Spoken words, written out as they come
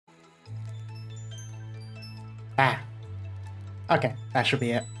Ah. Okay, that should be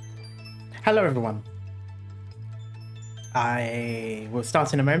it. Hello, everyone. I will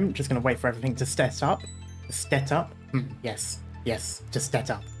start in a moment. Just going to wait for everything to set up. Set up? Yes. Yes, just set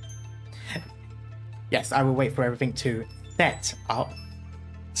up. Yes, I will wait for everything to set up.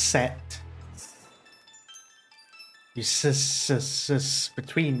 Set. You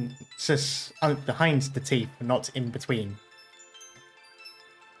between behind the teeth, not in between.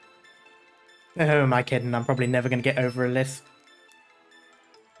 Oh, am I kidding? I'm probably never going to get over a lisp.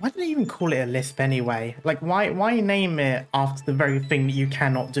 Why do they even call it a lisp anyway? Like, why name it after the very thing that you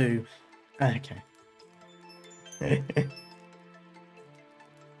cannot do? Okay.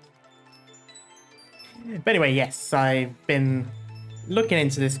 But anyway, yes, I've been looking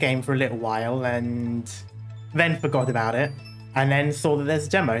into this game for a little while and then forgot about it and then saw that there's a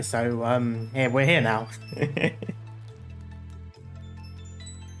demo, so yeah, we're here now.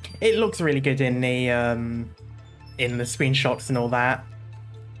 It looks really good in the screenshots and all that.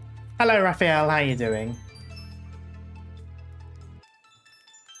 Hello, Raphael, how you doing?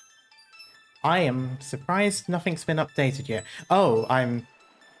 I am surprised nothing's been updated yet. Oh, I'm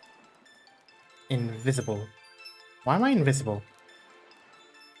invisible. Why am I invisible?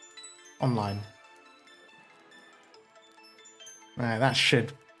 Online. That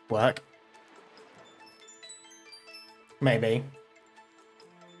should work. Maybe.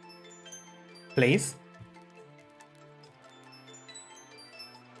 Please?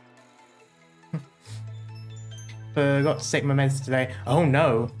 Forgot to take my meds today. Oh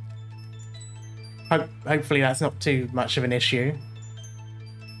no! Hopefully that's not too much of an issue.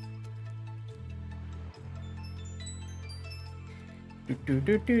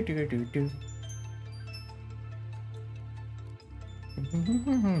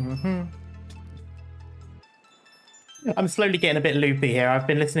 I'm slowly getting a bit loopy here. I've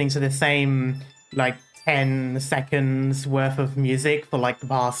been listening to the same, like, 10 seconds worth of music for, like, the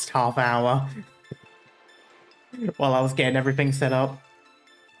past half hour while I was getting everything set up.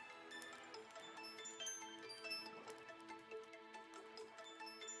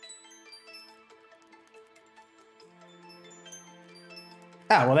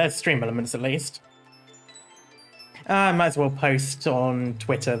 Ah, well, there's stream elements at least. I might as well post on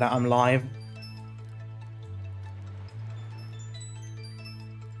Twitter that I'm live.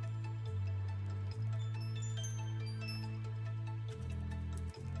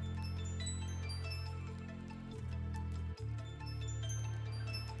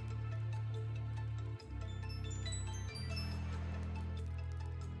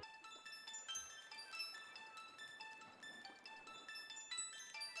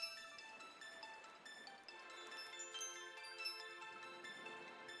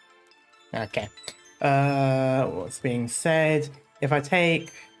 Okay. What's being said? If I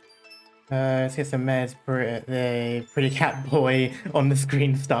take... let's get some meds. The pretty cat boy on the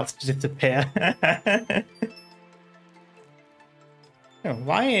screen starts to disappear. Oh,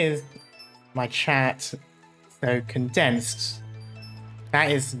 why is my chat so condensed? That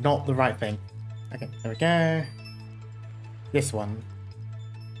is not the right thing. Okay, there we go. This one.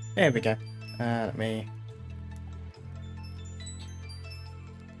 There we go. Let me...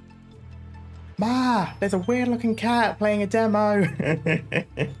 Ma, there's a weird looking cat playing a demo.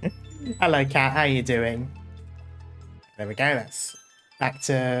 Hello cat, how you doing? There we go, that's back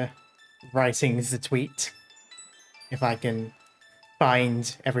to writing the tweet. If I can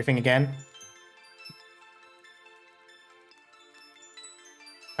find everything again.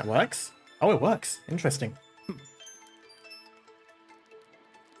 That works? Oh, it works. Interesting.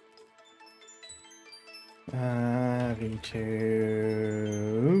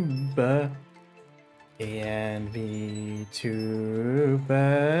 VTuber and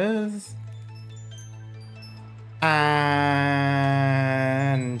VTubers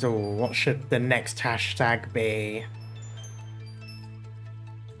and what should the next hashtag be?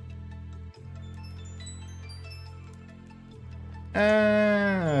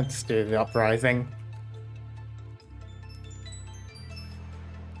 Let's do the uprising.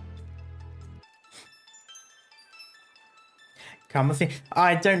 Come and see.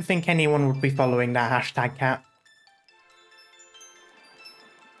 I don't think anyone would be following that hashtag, cat.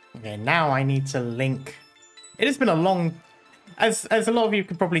 Okay, now I need to link. It has been a long, as a lot of you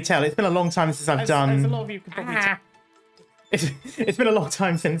can probably tell, it's been a long time since I've done. As a lot of you can probably tell. It's been a long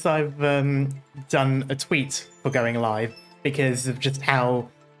time since I've done a tweet for going live because of just how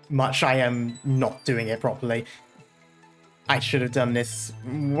much I am not doing it properly. I should have done this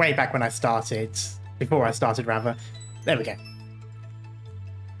way back when I started, before I started rather. There we go.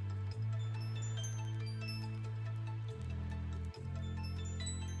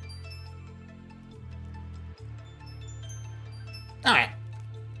 Alright.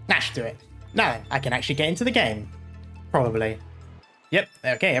 That should do it. Now then, I can actually get into the game. Probably. Yep,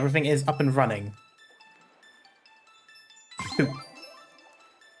 okay, everything is up and running. Ooh.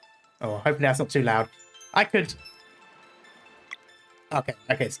 Oh, hopefully that's not too loud. I could... Okay,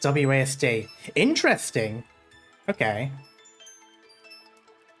 it's WASD. Interesting. Okay.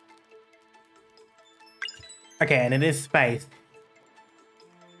 Okay, and it is space.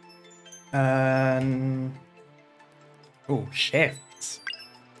 Oh, shifts.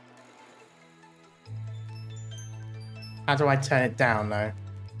 How do I turn it down, though?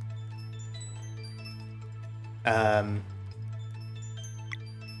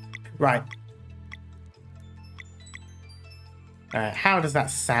 Right. How does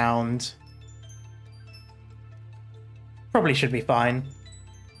that sound? Probably should be fine.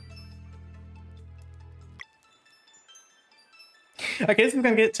 Okay, this is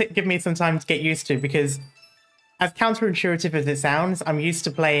going to give me some time to get used to, because as counterintuitive as it sounds, I'm used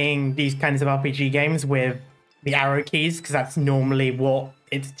to playing these kinds of RPG games with the arrow keys, because that's normally what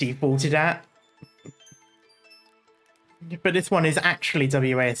it's defaulted at. But this one is actually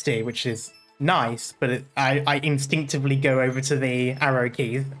WASD, which is nice, but I instinctively go over to the arrow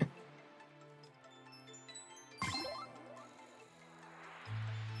keys.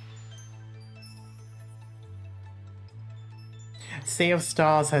 Sea of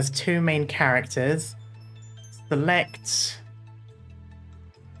Stars has 2 main characters. Select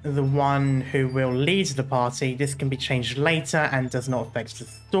the one who will lead the party. This can be changed later and does not affect the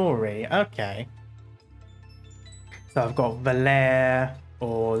story. Okay. So I've got Valere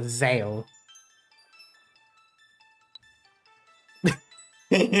or Zale.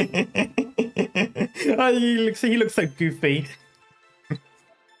 Oh, he looks so goofy.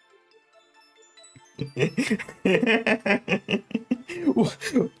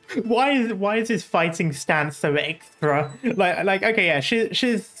 Why is his fighting stance so extra? Like okay, yeah,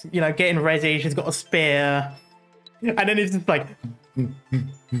 she's you know, getting ready. She's got a spear, and then it's just like.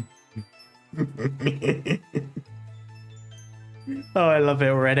 Oh, I love it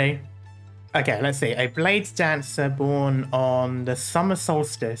already. Okay, let's see. A blade dancer born on the summer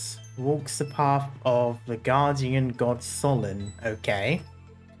solstice walks the path of the guardian god Solon. Okay.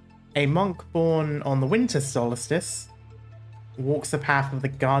 A monk born on the winter solstice walks the path of the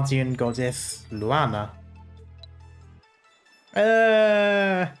guardian goddess Luana.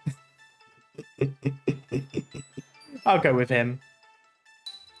 I'll go with him.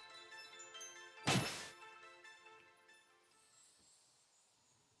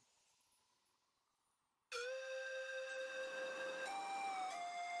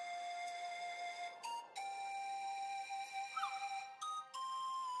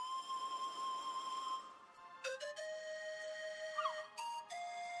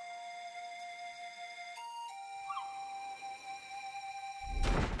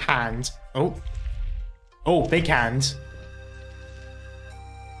 Hand. Oh. Oh, big hand.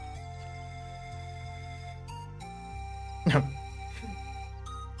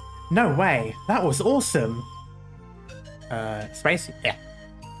 No way. That was awesome. Space? Yeah.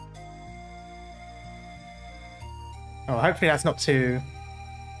 Oh, hopefully that's not too...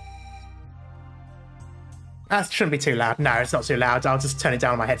 That shouldn't be too loud. No, it's not too loud. I'll just turn it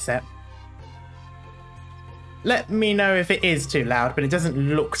down on my headset. Let me know if it is too loud, but it doesn't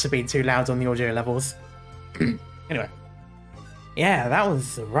look to be too loud on the audio levels. Anyway. Yeah, that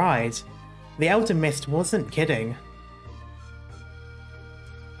was a ride. The Elder Mist wasn't kidding.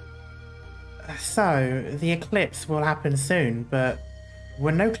 So, the eclipse will happen soon, but we're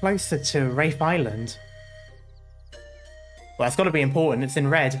no closer to Wraith Island. Well, that's got to be important. It's in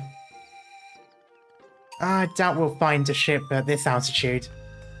red. I doubt we'll find a ship at this altitude.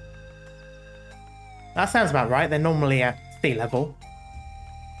 That sounds about right. They're normally at sea level.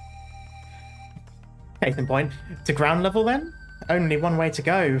 Case in point. To ground level, then? Only one way to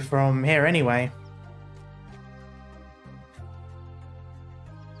go from here anyway.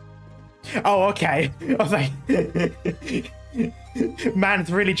 Oh, okay. I was like...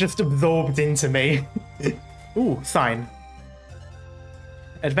 Man's really just absorbed into me. Ooh, sign.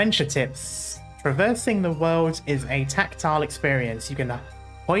 Adventure tips. Traversing the world is a tactile experience. You can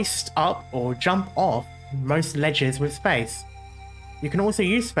hoist up or jump off most ledges with space. You can also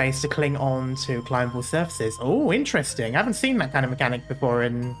use space to cling on to climbable surfaces. Oh, interesting. I haven't seen that kind of mechanic before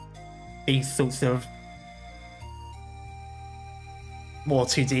in these sorts of more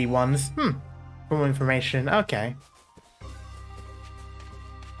 2D ones. For more information. Okay.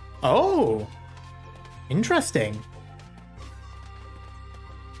 Oh, interesting.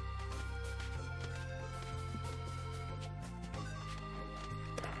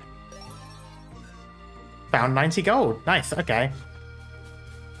 Found 90 gold. Nice, okay.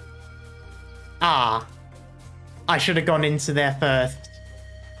 Ah. I should have gone into there first.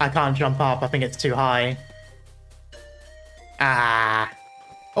 I can't jump up. I think it's too high. Ah.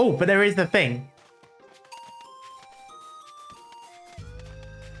 Oh, but there is the thing.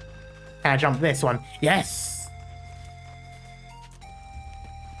 Can I jump this one? Yes!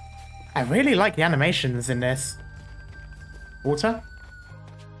 I really like the animations in this. Water?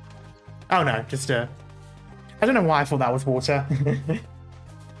 Oh no, just a... I don't know why I thought that was water.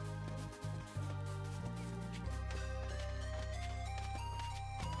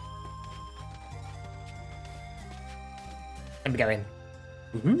 Let me go in.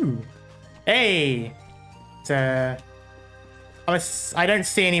 Ooh. Hey! So... I don't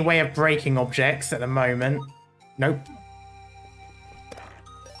see any way of breaking objects at the moment. Nope.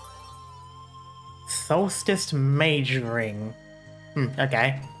 Solstice Mage Ring.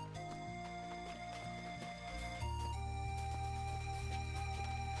 Okay.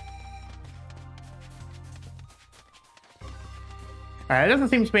 Alright, it doesn't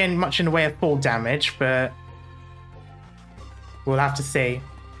seem to be much in the way of fall damage, but we'll have to see.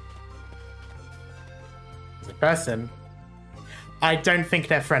 It's a person. I don't think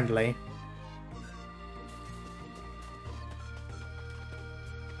they're friendly.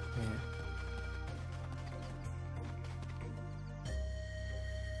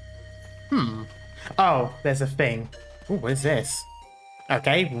 Yeah. Oh, there's a thing. Ooh, what is this?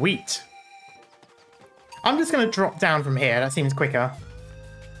 Okay, wheat. I'm just going to drop down from here. That seems quicker.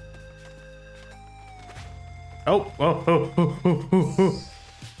 Oh, oh, oh, oh, oh, oh.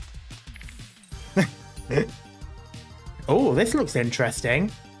 Oh, this looks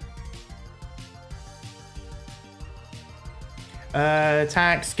interesting.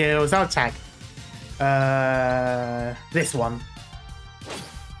 Attack, skills, I'll attack. This one.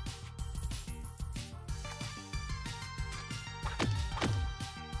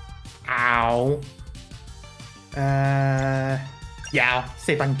 Ow. Yeah,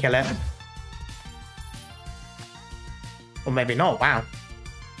 see if I can kill it. Or maybe not, wow.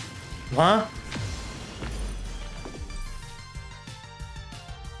 What?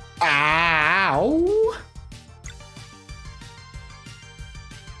 Ow!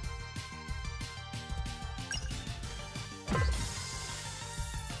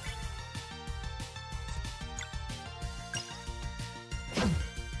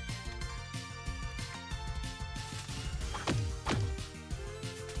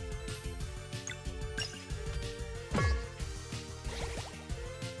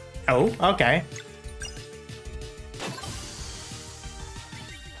 Oh, okay.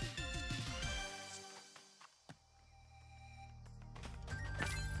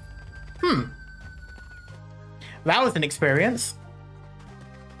 That was an experience.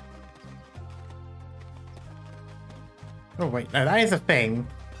 Oh, wait. No, that is a thing.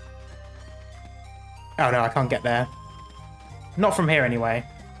 Oh, no, I can't get there. Not from here, anyway.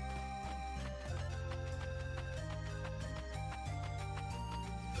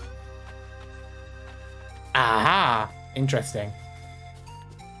 Aha! Interesting.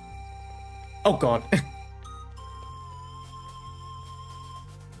 Oh, God.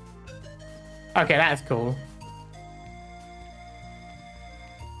 Okay, that's cool.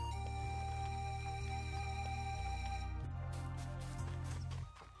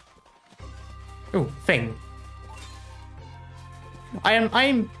 Ooh, thing.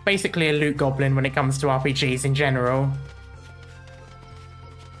 I'm basically a loot goblin when it comes to RPGs in general.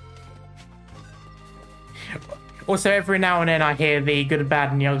 Also, every now and then I hear the good,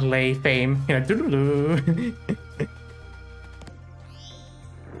 bad, and the ugly theme. You know, doo-doo-doo.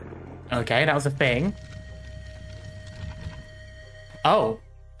 Okay, that was a thing. Oh,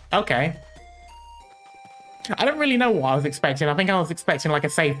 okay. I don't really know what I was expecting. I think I was expecting like a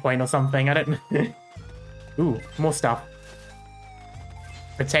save point or something. I don't know. Ooh, more stuff.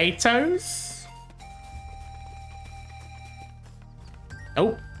 Potatoes?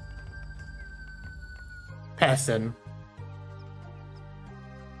 Oh. Person.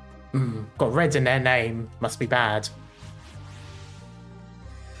 Got red in their name. Must be bad.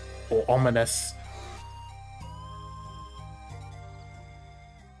 Or ominous.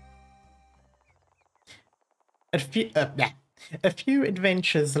 A few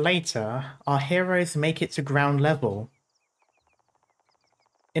adventures later, our heroes make it to ground level.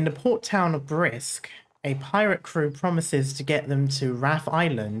 In the port town of Brisk, a pirate crew promises to get them to Wrath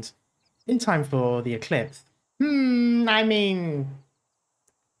Island in time for the eclipse. I mean...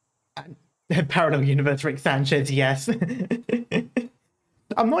 Parallel universe Rick Sanchez, yes.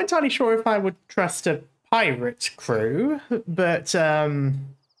 I'm not entirely sure if I would trust a pirate crew, but,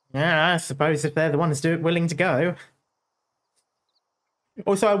 yeah, I suppose if they're the ones willing to go.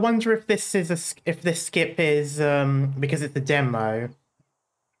 Also, I wonder if this is if this skip is because it's a demo.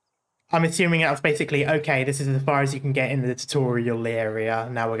 I'm assuming that was basically okay. This is as far as you can get in the tutorial area.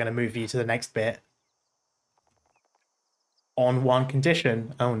 Now we're going to move you to the next bit. On one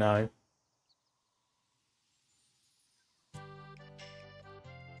condition. Oh no.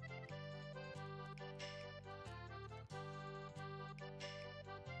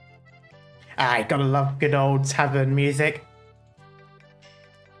 I gotta love good old tavern music.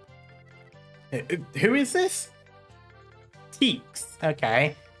 Who is this? Teeks.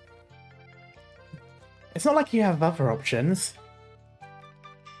 Okay. It's not like you have other options.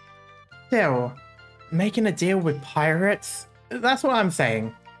 Still, making a deal with pirates? That's what I'm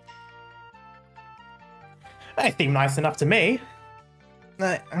saying. They seem nice enough to me.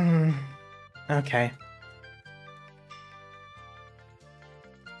 Okay.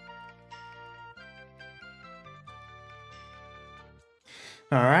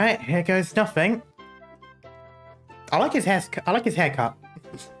 Alright, here goes nothing. I like his haircut.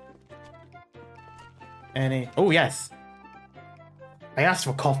 Oh yes. I asked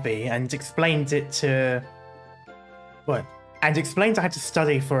for coffee and explained it to... What? And explained I had to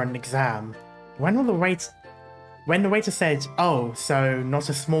study for an exam. When the waiter said, "Oh, so not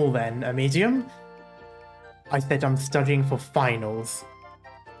a small then, a medium?" I said I'm studying for finals.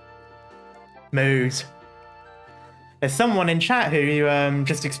 Mood. There's someone in chat who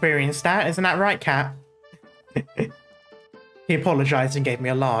just experienced that, isn't that right, Cat? He apologized and gave me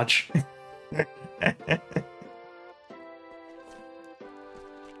a large.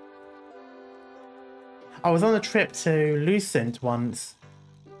 I was on a trip to Lucent once,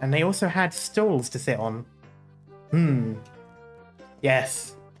 and they also had stools to sit on.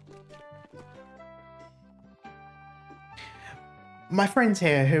 Yes. My friend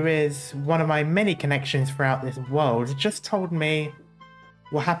here, who is one of my many connections throughout this world, just told me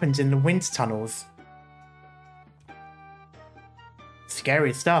what happened in the wind tunnels.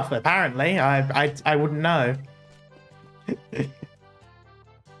 Scary stuff, apparently. I wouldn't know.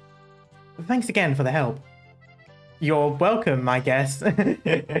 Thanks again for the help. You're welcome, I guess. So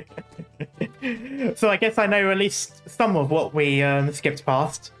I guess I know at least some of what we skipped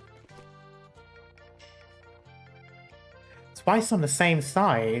past. Twice on the same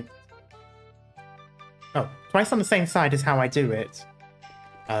side. Oh, twice on the same side is how I do it.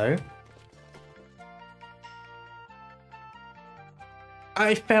 Oh.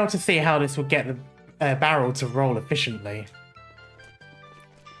 I fail to see how this would get the barrel to roll efficiently.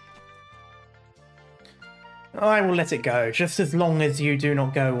 I will let it go, just as long as you do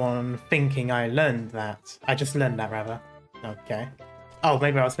not go on thinking I learned that. I just learned that, rather. Okay. Oh,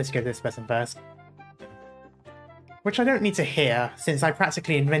 maybe I was supposed to go to this person first. Which I don't need to hear, since I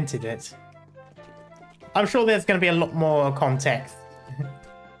practically invented it. I'm sure there's going to be a lot more context.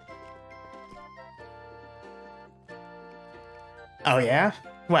 Oh yeah?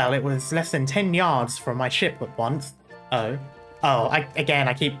 Well, it was less than 10 yards from my ship at once. Oh. Oh,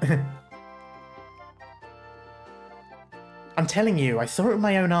 I keep... I'm telling you, I saw it with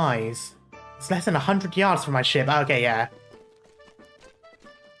my own eyes. It's less than 100 yards from my ship. Okay, yeah.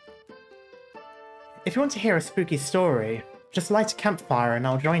 If you want to hear a spooky story, just light a campfire and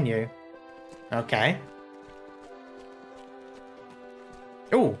I'll join you. Okay.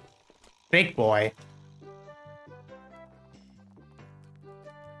 Ooh. Big boy.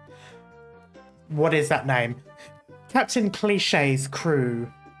 What is that name? Captain Cliché's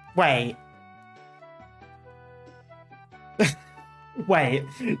crew. Wait. Wait.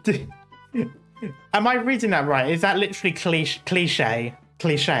 Am I reading that right? Is that literally cliche?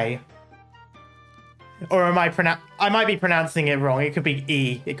 Cliche? Or am I might be pronouncing it wrong. It could be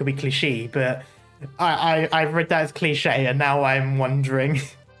E. It could be cliché, but I've read that as cliche, and now I'm wondering.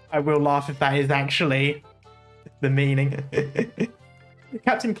 I will laugh if that is actually the meaning.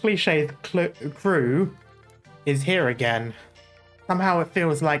 Captain Cliché's crew is here again. Somehow it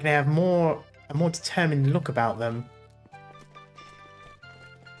feels like they have a more determined look about them.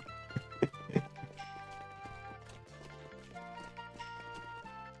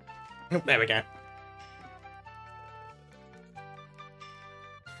 Oh, there we go.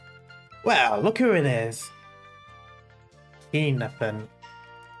 Well, look who it is. Ethan.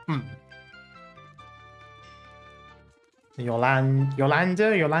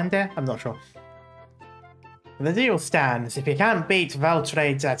 Yolanda? I'm not sure. The deal stands. If you can't beat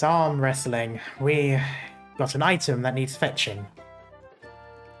Valtrade at arm wrestling, we got an item that needs fetching.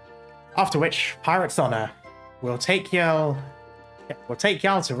 After which, Pirate's Honor. We'll take y'all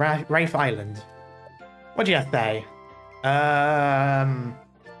to Rafe Island. What do you say?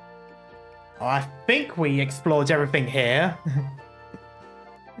 I think we explored everything here.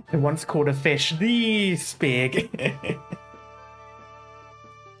 I once caught a fish this big.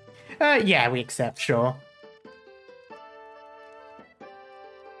 Yeah, we accept, sure.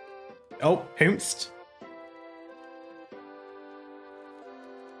 Oh, hoomst.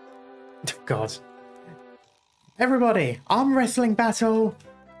 God. Everybody, arm wrestling battle!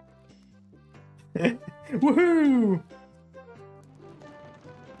 Woohoo!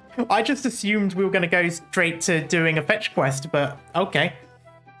 I just assumed we were going to go straight to doing a fetch quest, but okay.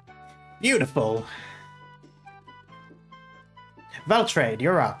 Beautiful. Valtrade,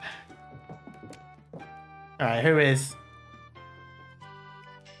 you're up. Alright, who is...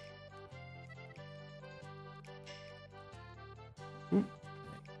 Ooh.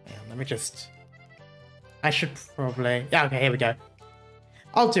 Man, let me just... I should probably... Yeah, okay, here we go.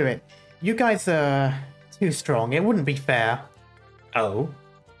 I'll do it. You guys are too strong. It wouldn't be fair. Oh.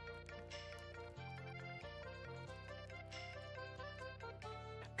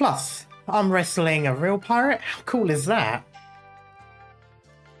 Plus, I'm wrestling a real pirate? How cool is that?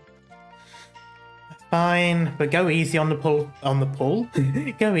 Fine, but go easy on the pull.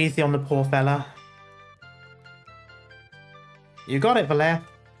 Go easy on the poor fella. You got it, Valere.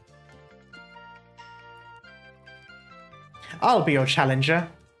 I'll be your challenger.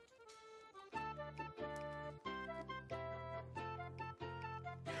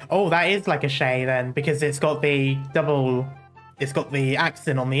 Oh, that is like a Shay then, because it's got the double... It's got the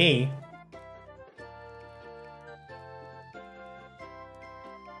accent on the E.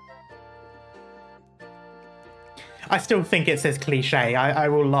 I still think it says cliche. I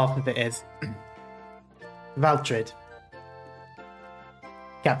will laugh if it is. Valtrid.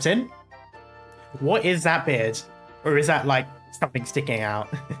 Captain? What is that beard? Or is that like something sticking out?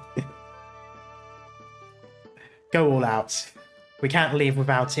 Go all out. We can't leave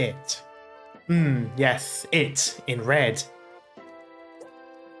without it. Yes, it in red.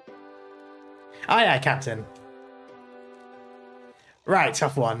 Aye, aye, Captain. Right,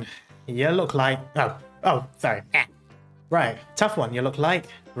 tough one. You look like... Oh, sorry. Right, tough one you look like.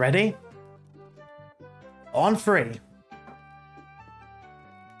 Ready? On 3.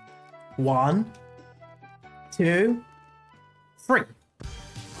 1, 2, 3.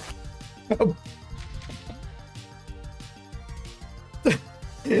 Oh.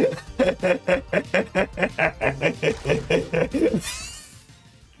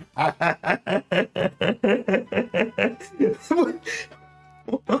 What?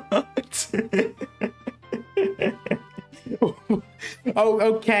 Oh,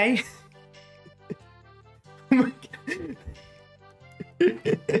 okay.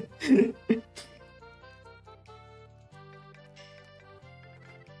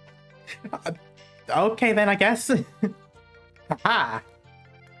 Okay then, I guess. Haha.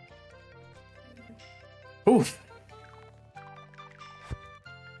 Oof.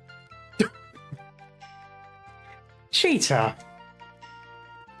 Cheater.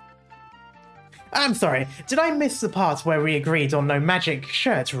 I'm sorry, did I miss the part where we agreed on no magic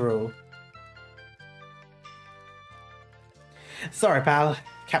shirt rule? Sorry, pal.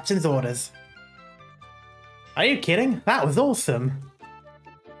 Captain's orders. Are you kidding? That was awesome.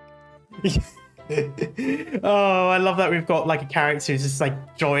 Oh, I love that we've got like a character who's just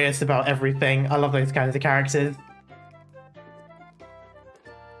like joyous about everything. I love those kinds of characters.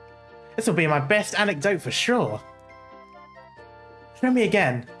 This will be my best anecdote for sure. Show me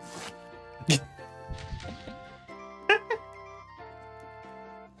again.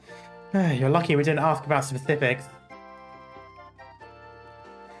 You're lucky we didn't ask about specifics.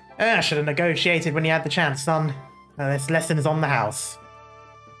 I should have negotiated when you had the chance, son. This lesson is on the house.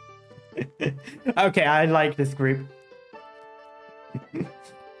 Okay, I like this group.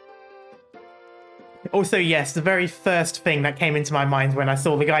 Also, yes, the very first thing that came into my mind when I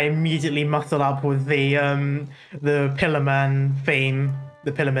saw the guy immediately muscle up with the Pillarman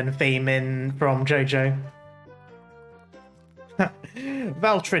theme, in from JoJo.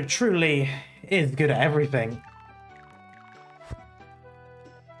 Valtrid truly is good at everything.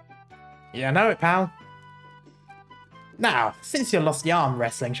 Yeah, I know it, pal. Now, since you lost the arm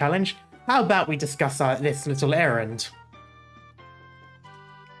wrestling challenge, how about we discuss this little errand?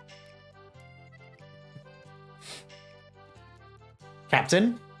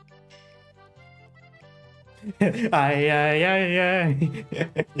 Captain?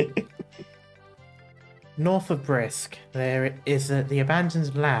 North of Brisk, there is the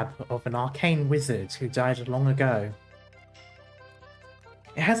abandoned lab of an arcane wizard who died long ago.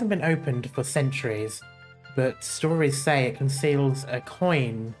 It hasn't been opened for centuries, but stories say it conceals a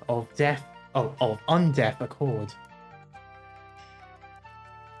coin of undeath accord.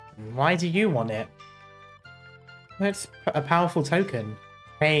 Why do you want it? It's a powerful token.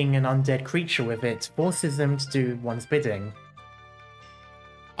 paying an undead creature with it forces them to do one's bidding.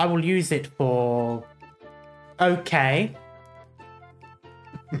 I will use it for... Okay.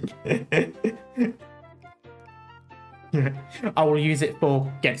 I will use it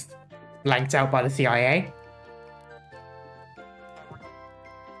for gets blanked out by the CIA.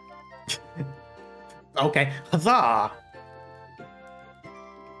 Okay, huzzah!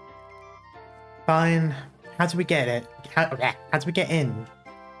 Fine. How do we get it? How do we get in?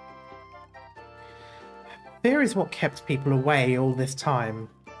 Fear is what kept people away all this time.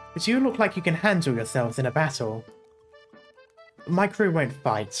 But you look like you can handle yourselves in a battle. My crew won't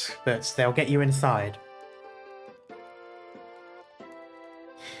fight, but they'll get you inside.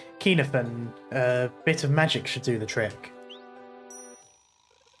 Keenathan, a bit of magic should do the trick.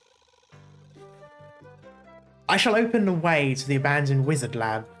 I shall open the way to the abandoned wizard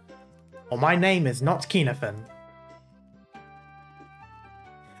lab. Or my name is not Keenathan.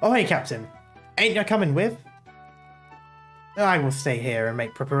 Oh hey, Captain. Ain't you coming with? I will stay here and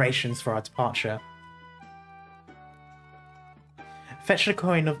make preparations for our departure. Fetch the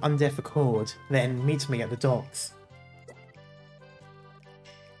coin of undeath accord, then meet me at the docks.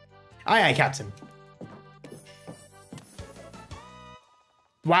 Aye aye, Captain.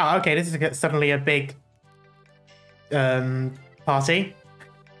 Wow, okay, this is suddenly a big party.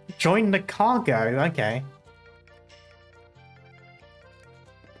 Join the cargo, okay.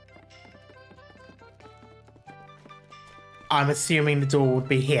 I'm assuming the door would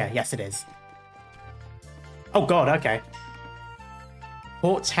be here. Yes, it is. Oh god, okay.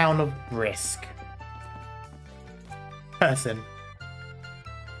 Port town of Brisk. Person.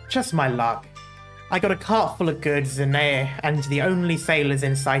 Just my luck. I got a cart full of goods and the only sailors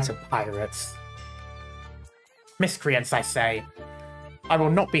in sight are pirates. Miscreants, I say. I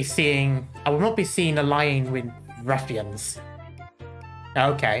will not be seen allying with ruffians.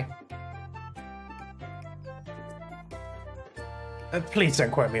 Okay. Please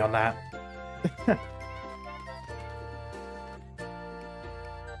don't quote me on that.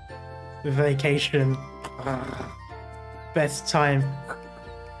 Vacation. Best time.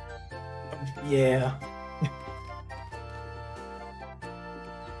 Yeah.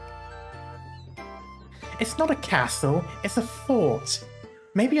 It's not a castle, it's a fort.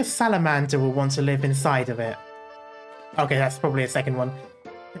 Maybe a salamander will want to live inside of it. Okay, that's probably a second one.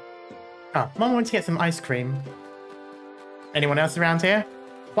 Oh, Mum wants to get some ice cream. Anyone else around here?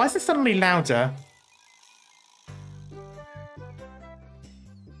 Why is it suddenly louder?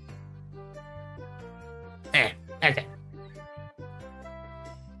 Okay.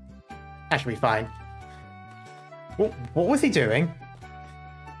 That should be fine. What was he doing?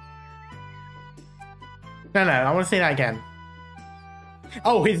 No, I want to see that again.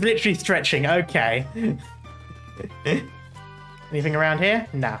 Oh, he's literally stretching. Okay. Anything around here?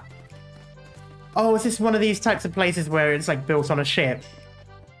 Nah. Oh, is this one of these types of places where it's like built on a ship?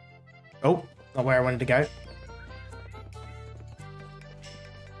 Oh, not where I wanted to go.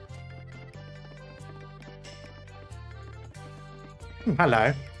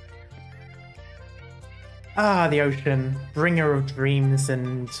 Hello. Ah, the ocean. Bringer of dreams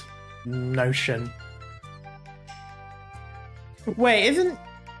and notion. Wait, isn't...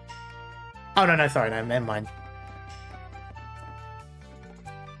 Oh, no, sorry, no, never mind.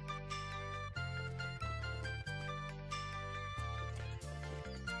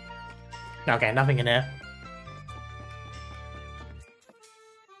 Okay, nothing in here.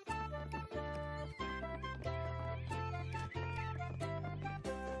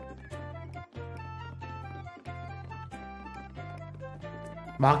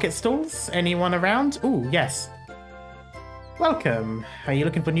 Market stalls? Anyone around? Ooh, yes. Welcome. Are you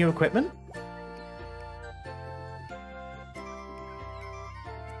looking for new equipment?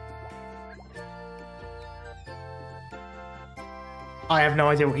 I have no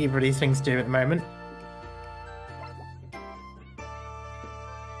idea what either of these things do at the moment.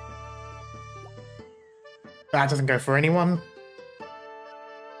 That doesn't go for anyone.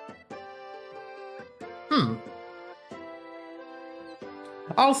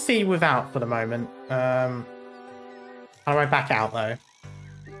 I'll see without for the moment. How do I back out though?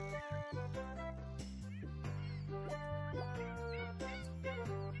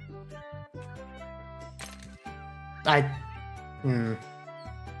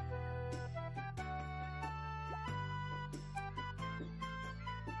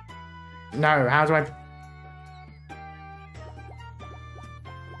 No, how do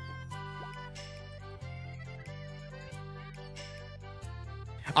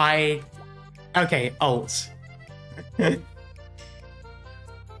Okay, alt. Ooh,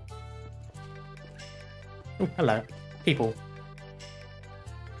 hello. People.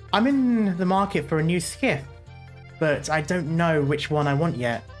 I'm in the market for a new skiff, but I don't know which one I want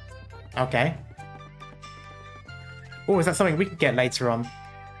yet. Okay. Oh, is that something we could get later on?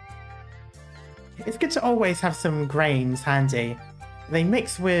 It's good to always have some grains handy. They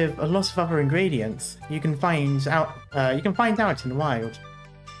mix with a lot of other ingredients. You can find out in the wild.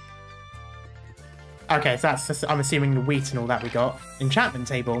 Okay, so that's just, I'm assuming the wheat and all that we got. Enchantment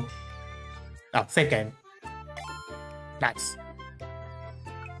table. Oh, save game. Nice.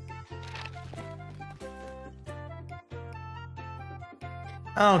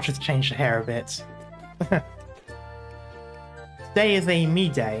 I'll just change the hair a bit. Today is a me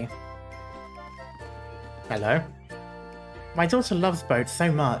day. Hello. My daughter loves boats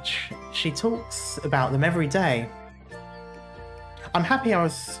so much. She talks about them every day. I'm happy I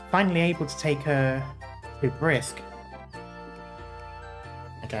was finally able to take her to Brisk.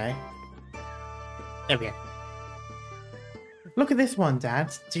 Okay. There we go. Look at this one,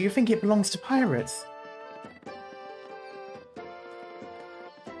 Dad. Do you think it belongs to pirates?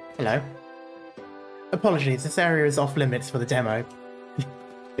 Hello. Apologies, this area is off limits for the demo.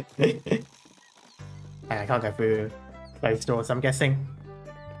 I can't go through closed doors, I'm guessing.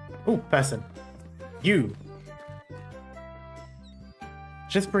 Ooh, person. You.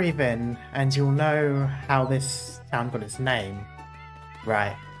 Just breathe in, and you'll know how this town got its name.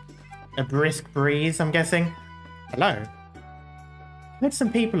 Right. A brisk breeze, I'm guessing? Hello. I heard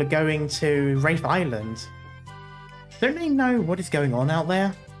some people are going to Wraith Island. Don't they know what is going on out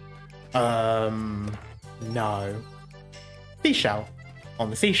there? No. Seashell. On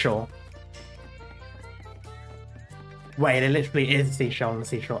the seashore. Wait, it literally is a seashell on the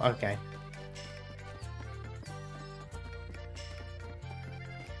seashore. Okay.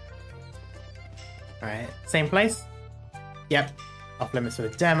 Alright, same place? Yep. Off limits for the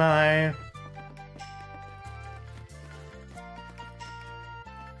demo.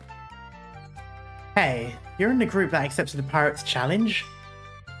 Hey, you're in the group that accepted the Pirates Challenge?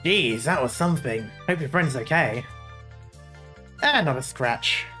 Jeez, that was something. Hope your friend's okay. Ah, not a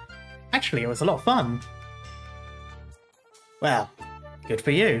scratch. Actually, it was a lot of fun. Well, good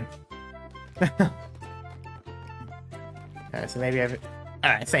for you. Alright, so maybe over...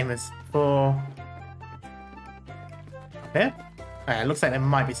 Alright, same as before. Up here? Alright, looks like there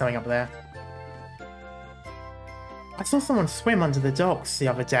might be something up there. I saw someone swim under the docks the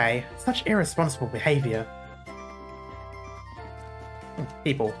other day. Such irresponsible behaviour.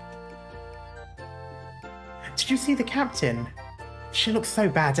 People. Did you see the captain? She looks so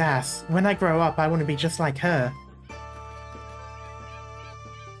badass. When I grow up, I want to be just like her.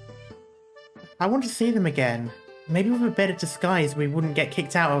 I want to see them again. Maybe with a better disguise, we wouldn't get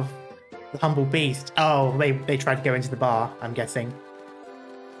kicked out of the Humble Beast. Oh, they tried to go into the bar, I'm guessing.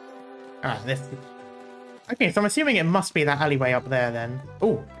 Ah, this... Okay, so I'm assuming it must be that alleyway up there, then.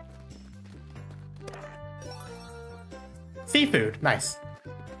 Ooh. Seafood, nice.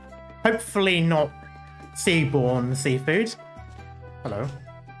 Hopefully not seaborne seafood. Hello.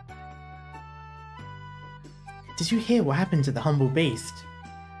 Did you hear what happened to the Humble Beast?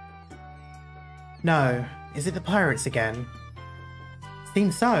 No. Is it the pirates again?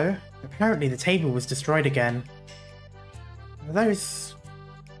 Seems so. Apparently the table was destroyed again. Those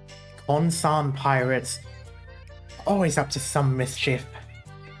Konsan pirates are always up to some mischief.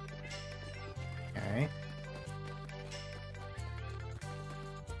 Okay.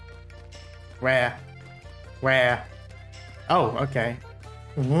 Where? Where? Oh, okay.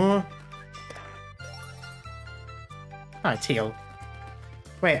 Ah, teal.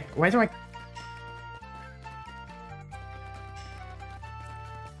 Wait, where do I...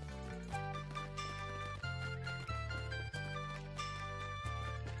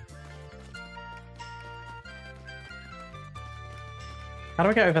 How do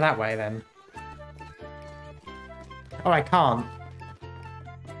I get over that way, then? Oh, I can't.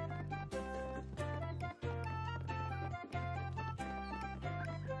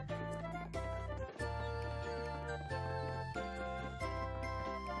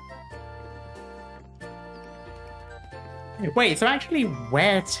 Wait, so actually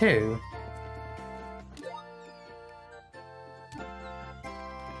where to?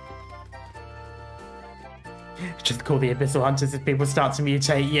 Just call the Abyssal Hunters if people start to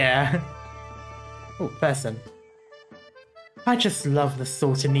mutate, yeah. Oh, person. I just love the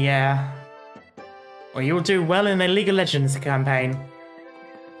salt in the air. Well, you'll do well in a League of Legends campaign.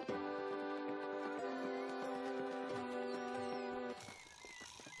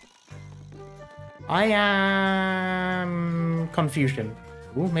 I am... Confusion.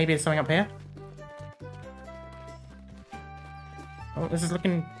 Ooh, maybe there's something up here? Oh, this is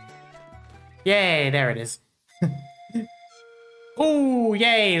looking... Yay, there it is. Oh,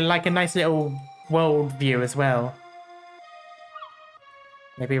 yay! Like a nice little world view as well.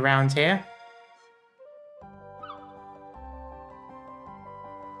 Maybe around here?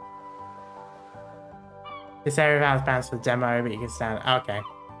 This area has bounds for the demo, but you can stand... Okay.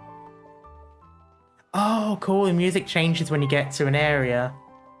 Oh, cool. The music changes when you get to an area.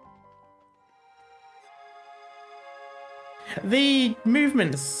 The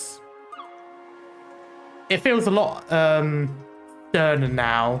movements... It feels a lot sterner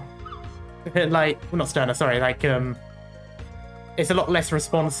now. Like, well, not sterner, sorry. Like, it's a lot less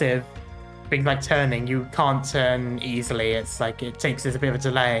responsive. Things like turning, you can't turn easily. It's like, it takes us a bit of a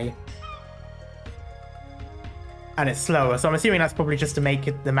delay. And it's slower, so I'm assuming that's probably just to make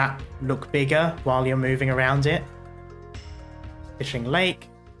the map look bigger while you're moving around it. Fishing lake.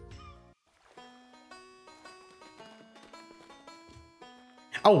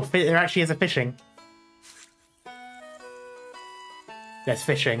 Oh, there actually is a fishing. There's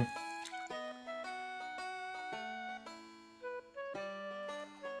fishing.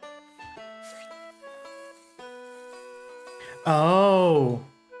 Oh.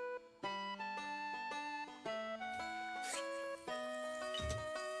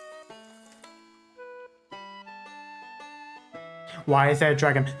 Why is there a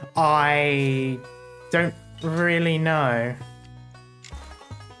dragon? I don't really know.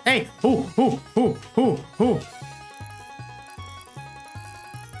 Hey! Ooh, ooh, ooh, ooh, ooh.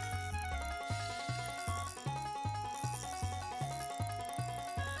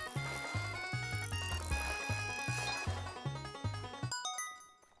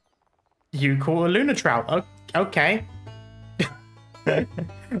 You caught a lunar trout. Okay.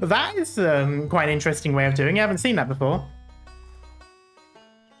 That is quite an interesting way of doing it. I haven't seen that before.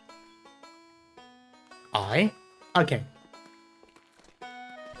 Okay.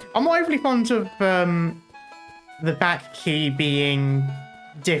 I'm not overly fond of the back key being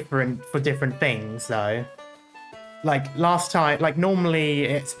different for different things, though. Like, last time, like, normally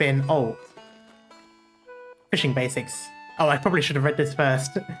it's been Alt. Fishing basics. Oh, I probably should have read this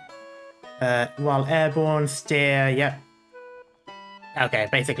first. While airborne, steer, yep. Okay,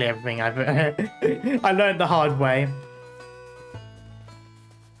 basically everything I've... I learned the hard way.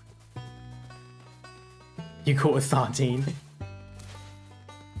 You caught a sardine.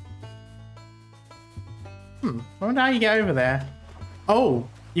 I wonder how you get over there. Oh,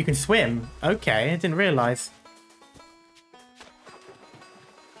 you can swim. Okay, I didn't realise.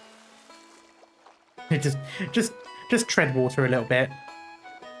 Just tread water a little bit.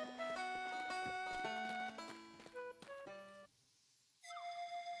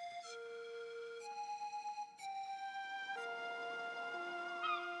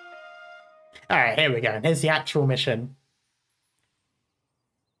 Alright, here we go. Here's the actual mission.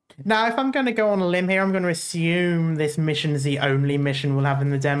 Now, if I'm going to go on a limb here, I'm going to assume this mission is the only mission we'll have in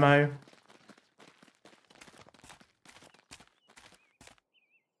the demo.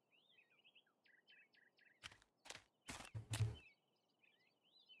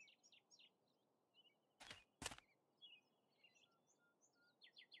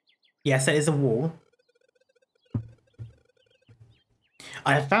 Yes, it is a wall.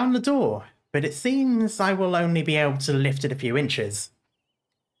 I have found the door, but it seems I will only be able to lift it a few inches.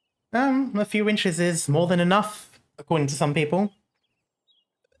 A few inches is more than enough, according to some people.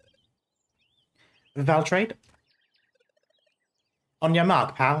 Valtrade? On your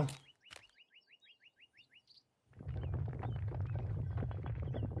mark, pal.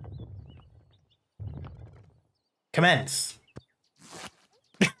 Commence.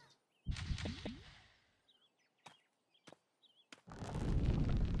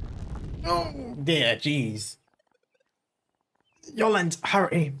 Oh dear, jeez. Yolland,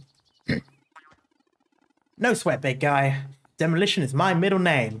 hurry. No sweat, big guy. Demolition is my middle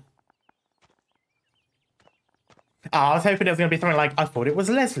name. Oh, I was hoping it was going to be something like, I thought it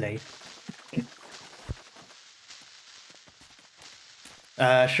was Leslie.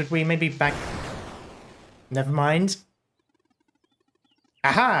 Should we maybe back... Never mind.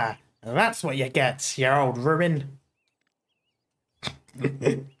 Aha! That's what you get, you old ruin.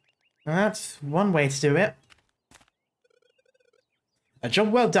 That's one way to do it. A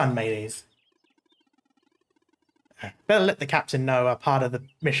job well done, mateys. Better let the captain know a part of the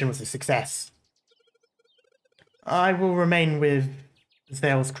mission was a success. I will remain with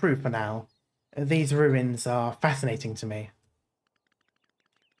Zale's crew for now. These ruins are fascinating to me.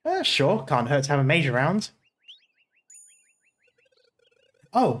 Sure, can't hurt to have a mage around.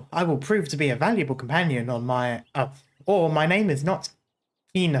 Oh, I will prove to be a valuable companion on my... Oh, or my name is not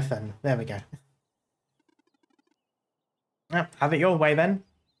Enathan. There we go. Have it your way, then.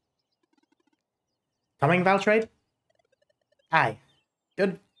 Coming, Valtrade? Aye.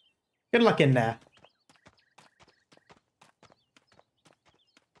 Good luck in there.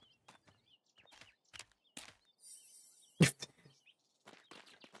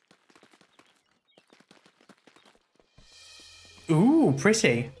 Ooh,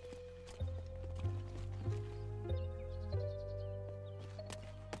 pretty.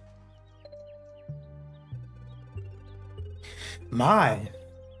 My,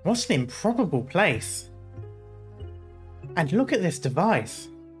 what an improbable place. And look at this device.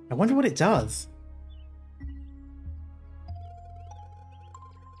 I wonder what it does.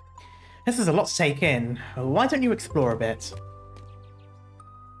 This is a lot to take in. Why don't you explore a bit?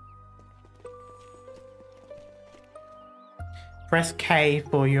 Press K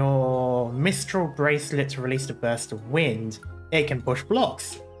for your Mistral bracelet to release a burst of wind. It can push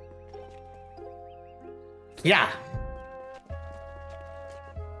blocks. Yeah.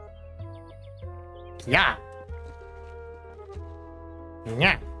 Yeah.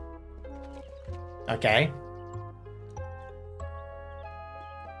 Yeah. Okay.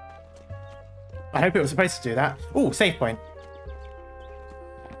 I hope it was supposed to do that. Ooh, save point.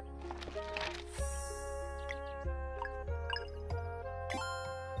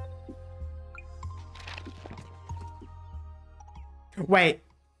 Wait.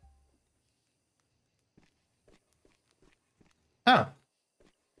 Oh.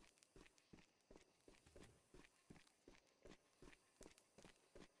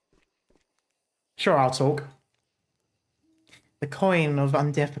 Sure, I'll talk. The coin of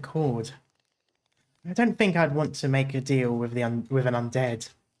undeath accord. I don't think I'd want to make a deal with with an undead.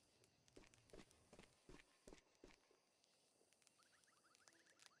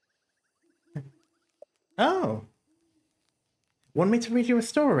 Oh. Want me to read you a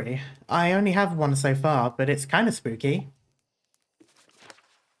story? I only have one so far, but it's kind of spooky.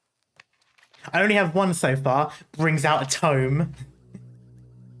 I only have one so far. Brings out a tome.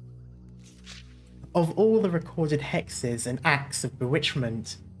 Of all the recorded hexes and acts of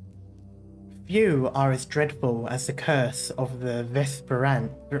bewitchment, few are as dreadful as the curse of the Vespertine.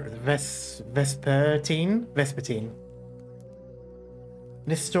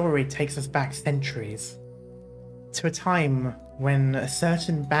 This story takes us back centuries, to a time when a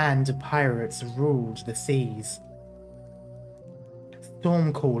certain band of pirates ruled the seas.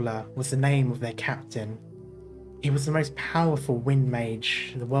 Stormcaller was the name of their captain. He was the most powerful wind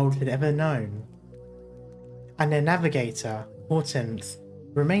mage the world had ever known. And their navigator, Hortense,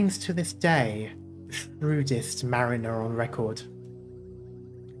 remains to this day the shrewdest mariner on record.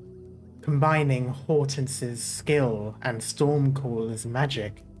 Combining Hortense's skill and Stormcaller's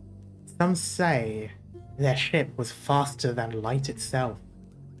magic, some say their ship was faster than light itself.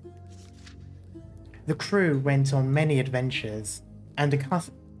 The crew went on many adventures and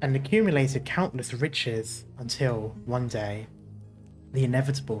accumulated countless riches until, one day, the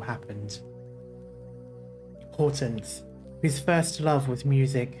inevitable happened. Hortense, whose first love was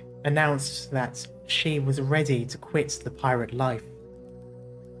music, announced that she was ready to quit the pirate life.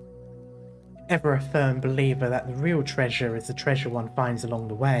 Ever a firm believer that the real treasure is the treasure one finds along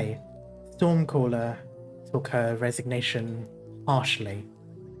the way, Stormcaller took her resignation harshly.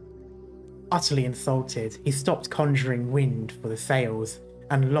 Utterly insulted, he stopped conjuring wind for the sails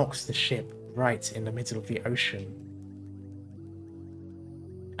and locked the ship right in the middle of the ocean.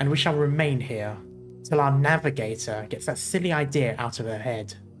 And we shall remain here till our navigator gets that silly idea out of her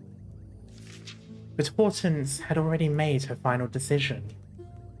head. But Hortense had already made her final decision.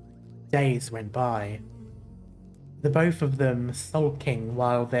 Days went by, the both of them sulking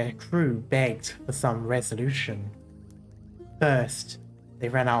while their crew begged for some resolution. First, they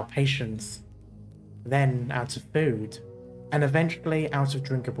ran out of patience, then out of food, and eventually out of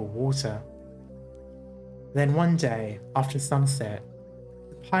drinkable water. Then one day, after sunset,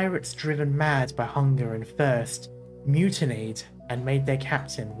 the pirates, driven mad by hunger and thirst, mutinied and made their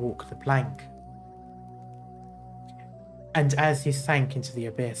captain walk the plank. And as he sank into the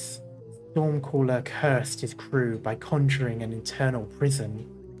abyss, Stormcaller cursed his crew by conjuring an internal prison.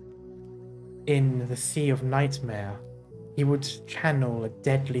 In the Sea of Nightmare, he would channel a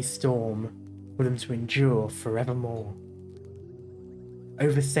deadly storm for them to endure forevermore.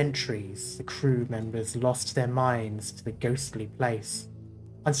 Over centuries, the crew members lost their minds to the ghostly place,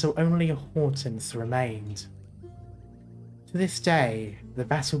 until only Hortense remained. To this day, the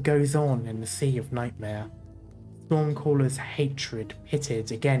battle goes on in the Sea of Nightmare. Stormcaller's hatred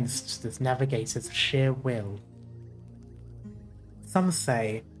pitted against the navigator's sheer will. Some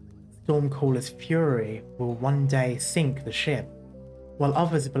say Stormcaller's fury will one day sink the ship, while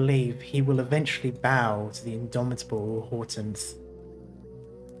others believe he will eventually bow to the indomitable Hortense.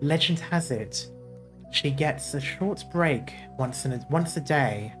 Legend has it, She gets a short break once a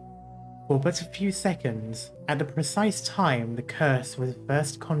day, for but a few seconds, at the precise time the curse was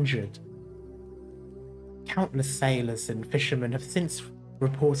first conjured. Countless sailors and fishermen have since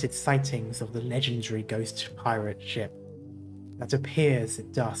reported sightings of the legendary ghost pirate ship that appears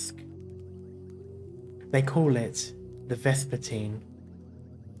at dusk. They call it the Vespertine.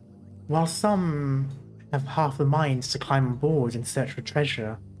 While some have half the mind to climb on board and search for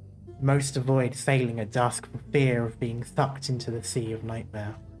treasure, most avoid sailing at dusk for fear of being sucked into the sea of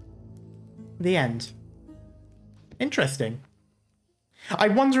nightmare. The end. Interesting. I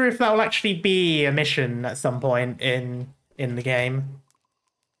wonder if that will actually be a mission at some point in the game.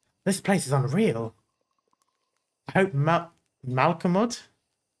 This place is unreal. I hope Malcolmud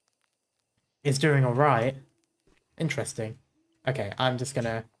is doing alright. Interesting. Okay, I'm just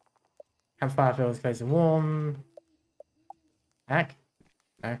gonna... Campfire feels close and warm. Back?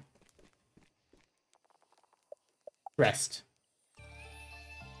 No. Rest.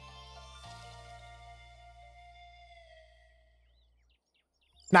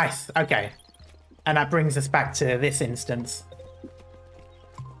 Nice, okay. And that brings us back to this instance.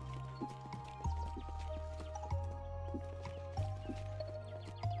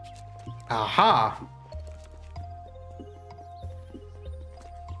 Aha!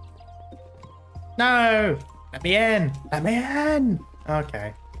 No! Let me in! Let me in!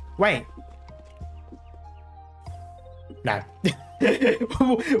 Okay. Wait. No.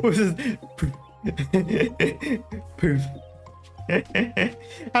 What was this? Poof.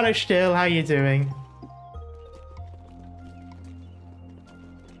 Hello, Still. How you doing?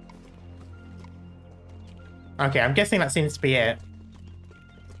 Okay, I'm guessing that seems to be it.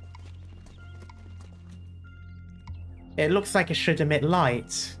 It looks like it should emit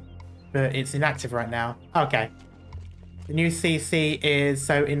light, but it's inactive right now. Okay. The new CC is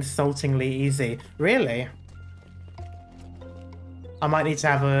so insultingly easy. Really? I might need to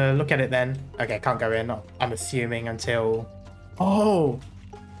have a look at it then. Okay, can't go in. I'm assuming until... Oh!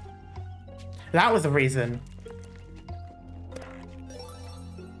 That was the reason.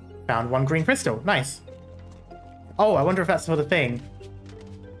 Found one green crystal. Nice. Oh, I wonder if that's for the thing.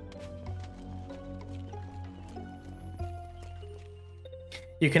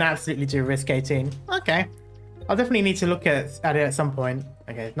 You can absolutely do risk 18. Okay. I'll definitely need to look at it at some point.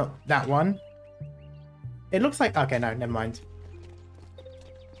 Okay, not that one. It looks like... Okay, no, never mind.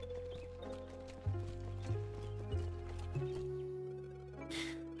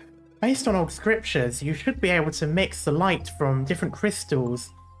 Based on old scriptures, you should be able to mix the light from different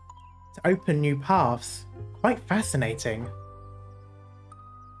crystals to open new paths. Quite fascinating.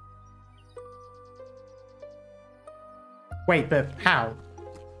 Wait, but how?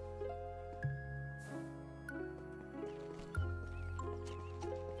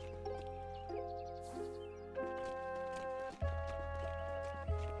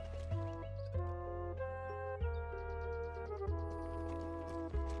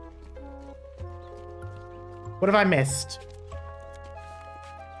 What have I missed?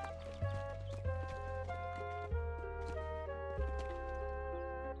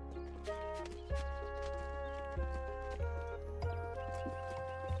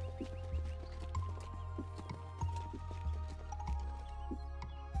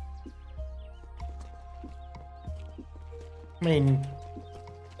 I mean,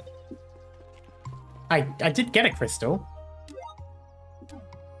 I did get a crystal.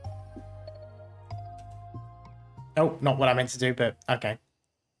 Oh, not what I meant to do, but okay.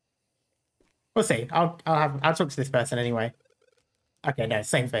 We'll see. I'll talk to this person anyway. Okay, no,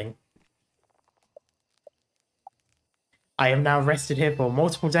 same thing. I am now rested here for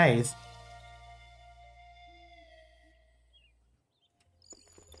multiple days.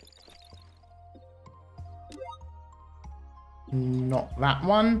 Not that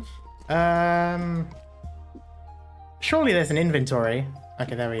one. Surely there's an inventory.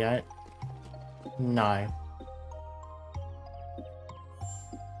 Okay, there we go. No.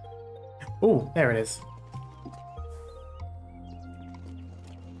 Oh, there it is.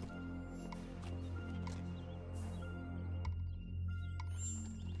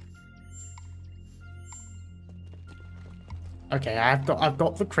 Okay, I've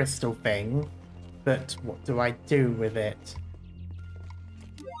got the crystal thing, but what do I do with it?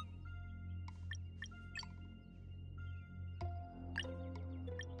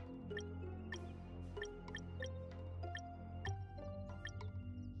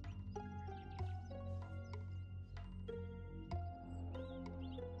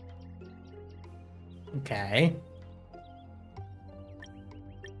 Okay.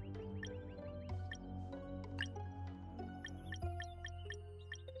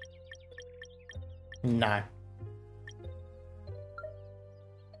 No.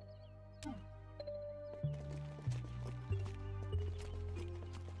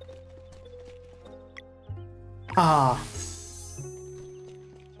 Ah.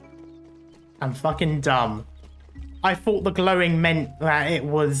 I'm fucking dumb. I thought the glowing meant that it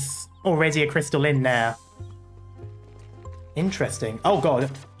was already a crystal in there. Interesting. Oh god.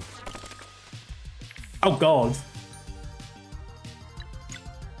 Oh god.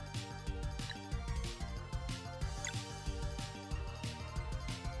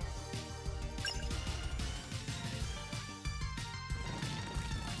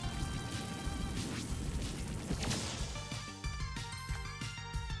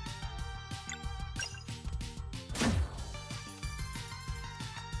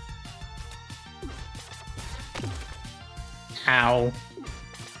 Ow.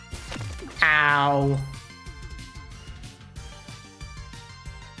 Ow.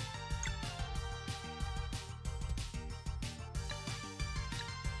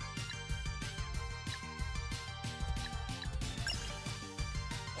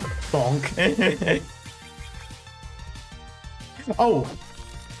 Bonk. Oh.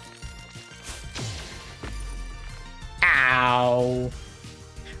 Ow.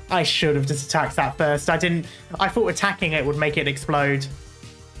 I should have just attacked that first. I thought attacking it would make it explode.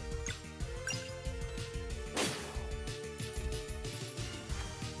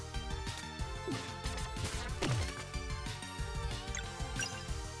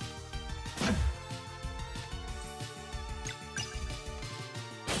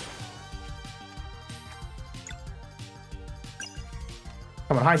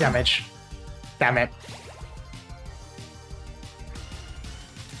 Come on, high damage. Damn it.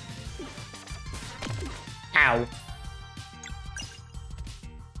 Ow.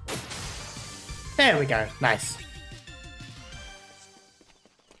 There we go. Nice.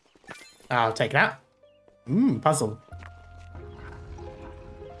 I'll take that. Puzzle.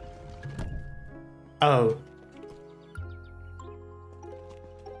 Oh.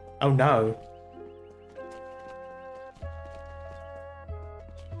 Oh no.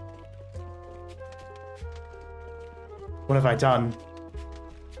 What have I done?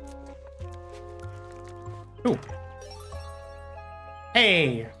 Ooh.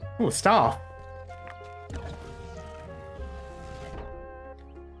 Hey! Ooh, staff.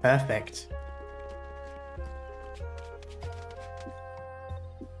 Perfect.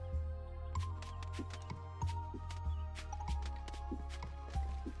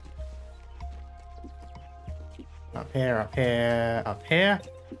 Up here, up here, up here.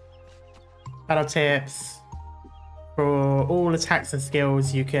 Battle tips. For all attacks and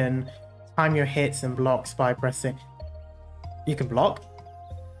skills, you can time your hits and blocks by pressing. You can block.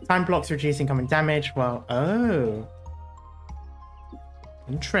 Time blocks reduce incoming damage. Well, oh.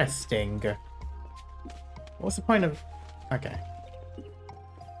 Interesting. What's the point of... Okay.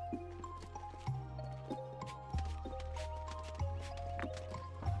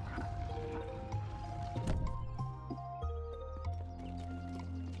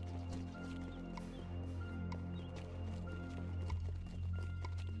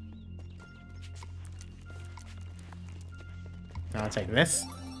 I'll take this.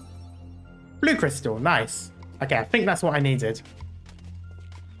 Blue crystal, nice. Okay, I think that's what I needed.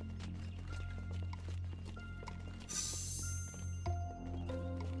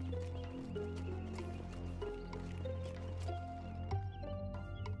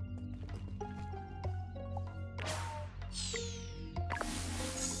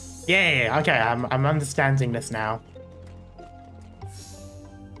 Yeah, okay, I'm understanding this now.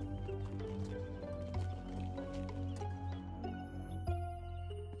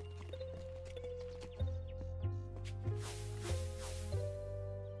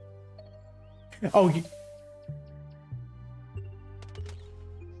 Oh, you...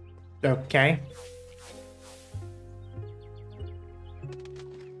 Okay.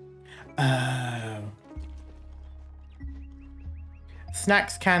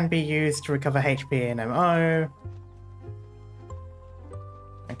 Snacks can be used to recover HP and MO.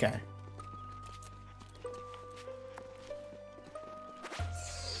 Okay.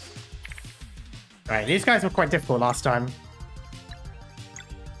 Right, these guys were quite difficult last time.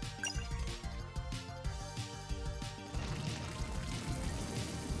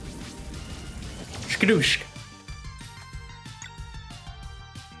 Skadoosh.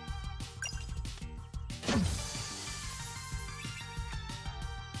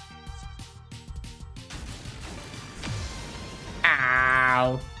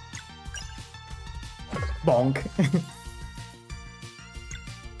 Ow. Bonk.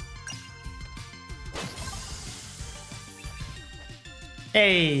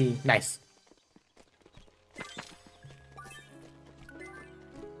 Hey, nice.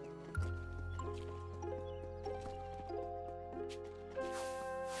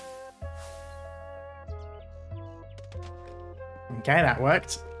 Okay, that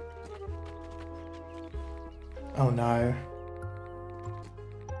worked. Oh no.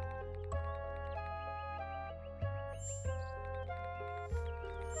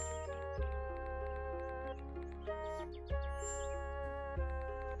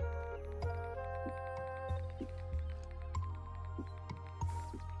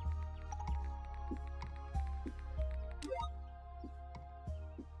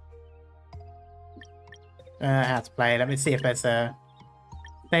 How to play. Let me see if there's a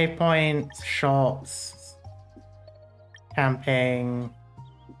save point, shops, camping.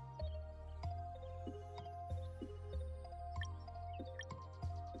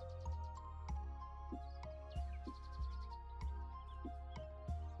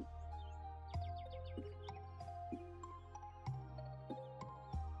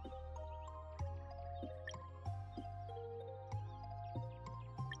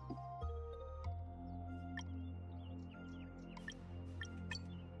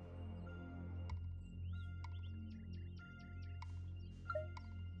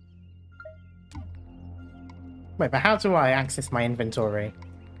 Wait, but how do I access my inventory?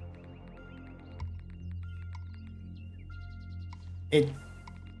 It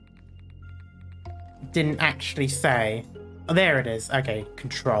didn't actually say. Oh, there it is. Okay,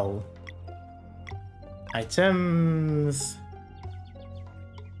 control. Items.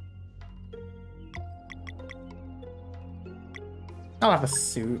 I'll have a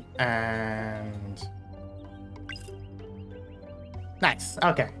suit and... Nice,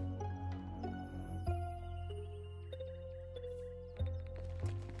 okay.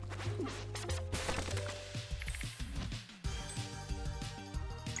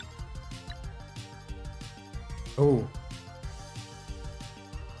 Oh.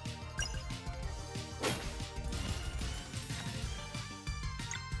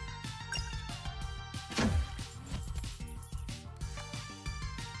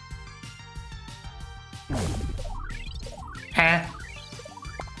 Huh?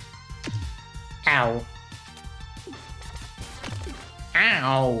 Ow.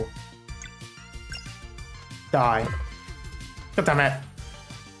 Ow. Die. God damn it.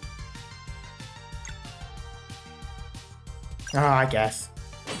 Oh, I guess.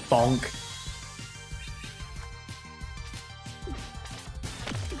 Bonk.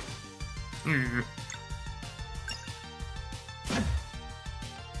 Hmm.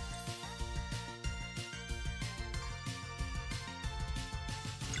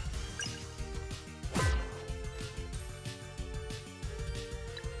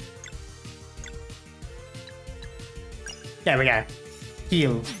 There we go.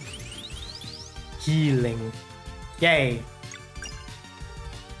 Heal. Healing. Yay.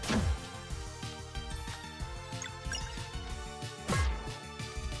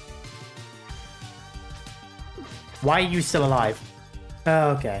 Why are you still alive?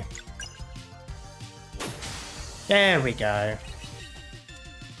 Okay. There we go.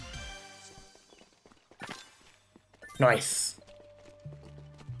 Nice.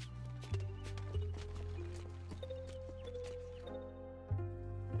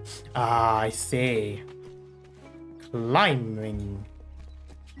 Ah, I see. Climbing.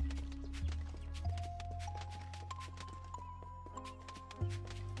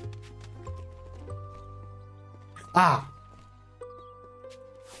 Ah.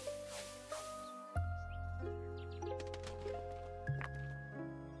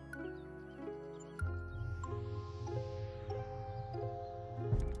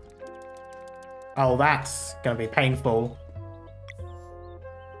 Oh, that's gonna be painful.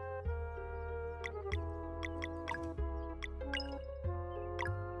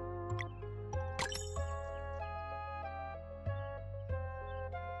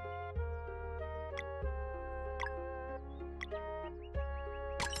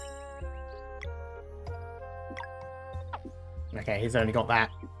 Okay, he's only got that.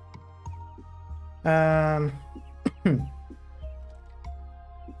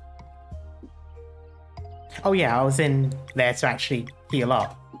 Oh yeah, I was in there to actually heal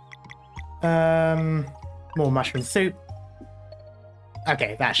up. More mushroom soup.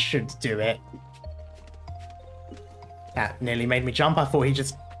 Okay, that should do it. That nearly made me jump. I thought he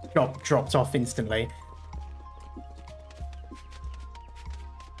just dropped off instantly.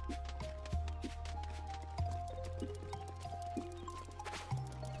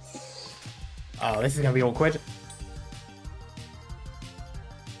 Oh, this is gonna be awkward.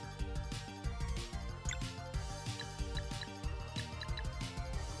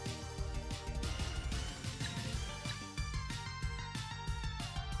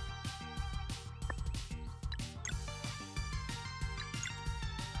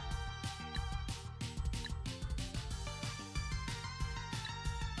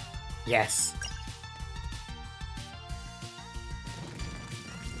 Yes.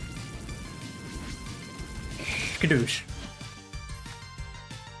 Skadoosh.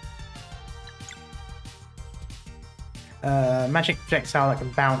 Magic projectile that can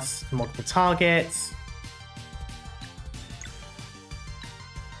bounce to multiple targets.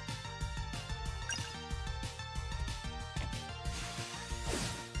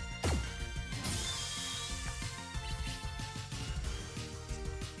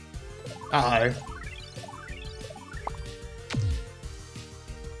 Uh-oh.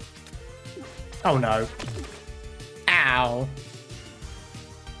 Oh no. Ow.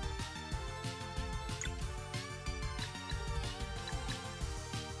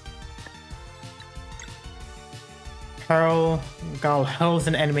 Gull hurls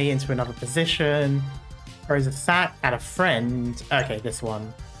an enemy into another position. Throws a sack at a friend. Okay, this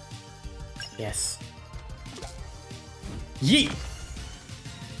one. Yes. Yeet!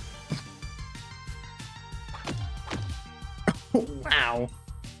 Wow.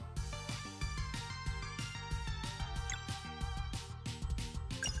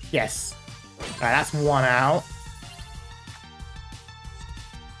 Yes. Alright, that's one out.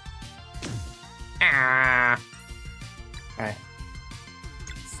 Ah. Alright.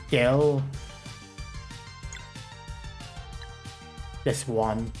 Skill. This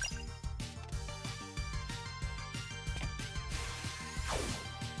one.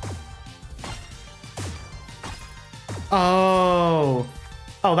 Oh.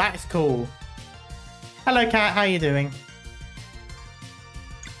 Oh, that is cool. Hello, cat. How are you doing?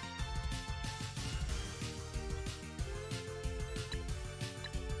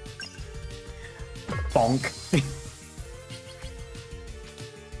 Bonk.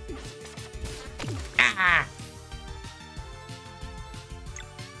 Ah!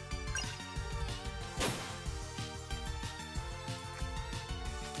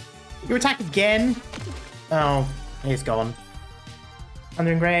 You attack again? Oh, he's gone. I'm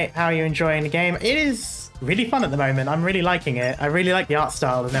doing great. How are you enjoying the game? It is really fun at the moment. I'm really liking it. I really like the art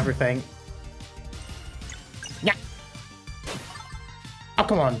style and everything. Yeah. Oh,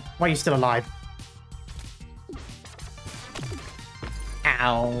 come on. Why are you still alive?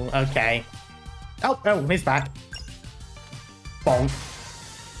 Ow. Okay. Oh, he's back. Bonk.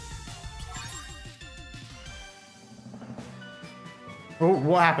 Oh,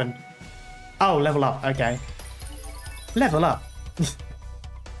 what happened? Oh, level up. Okay. Level up.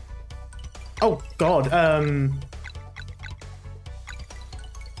 Oh, God.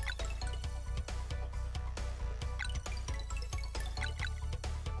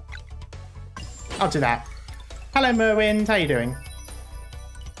 I'll do that. Hello, Merwin. How you doing?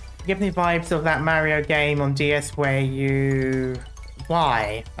 Give me vibes of that Mario game on DS where you...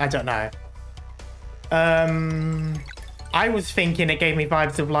 Why? I don't know. I was thinking it gave me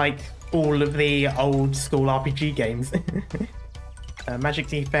vibes of, like, all of the old school RPG games. Magic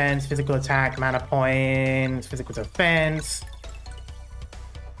defense, physical attack, mana points, physical defense.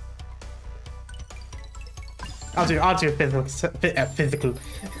 I'll do a physical.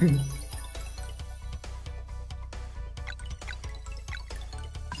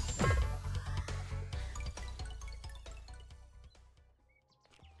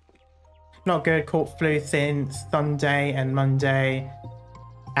 Not good. Caught flu since Sunday and Monday,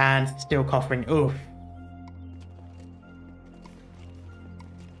 and still coughing. Oof.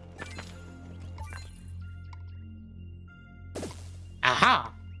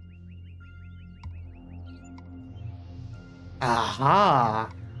 Aha! Aha!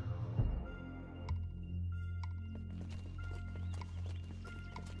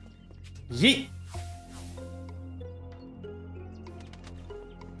 Yeet!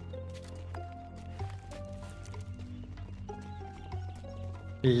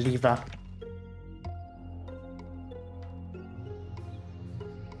 Lever.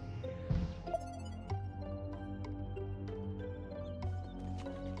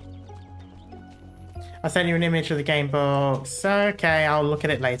 I sent you an image of the game box. Okay, I'll look at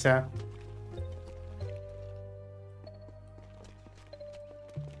it later.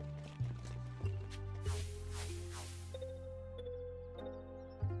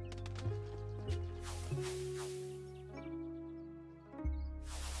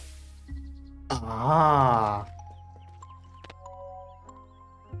 Ah.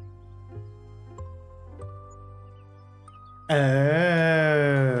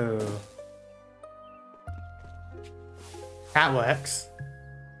 Oh. That works.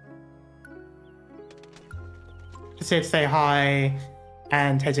 Just here to say hi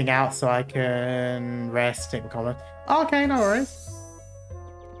and heading out so I can rest in common. Okay, no worries.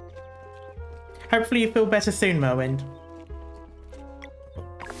 Hopefully you feel better soon, Merwin.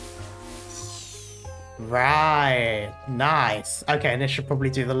 Right. Nice. Okay, and this should probably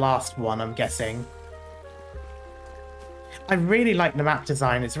do the last one, I'm guessing. I really like the map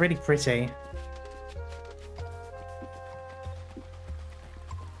design. It's really pretty.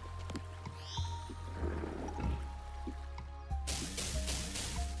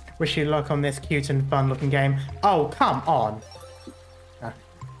 Wish you luck on this cute and fun looking game. Oh, come on.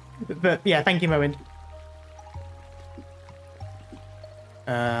 But yeah, thank you, Moen.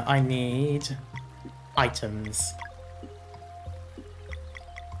 I need items.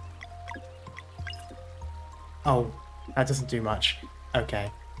 Oh, that doesn't do much.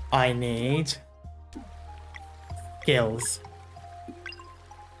 Okay. I need skills.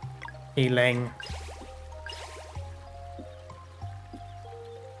 Healing.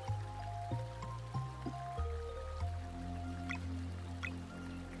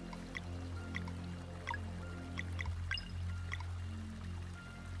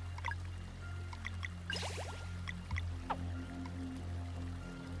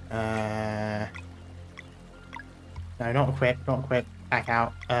 No, not equip, not equip. Back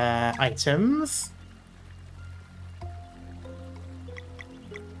out. Items.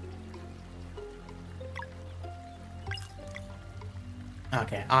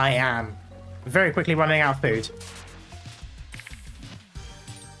 Okay, I am very quickly running out of food.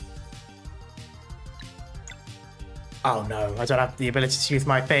 Oh no, I don't have the ability to use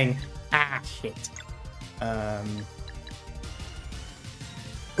my thing. Ah, shit.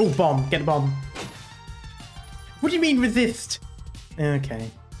 Oh, bomb. Get the bomb. What do you mean resist? Okay.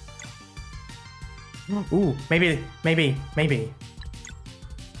 Ooh, maybe. Okay,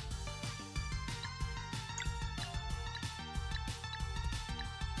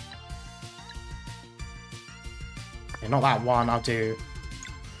 not that one, I'll do...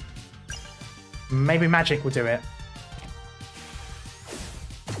 Maybe magic will do it.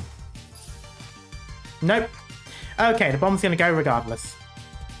 Nope. Okay, the bomb's gonna go regardless.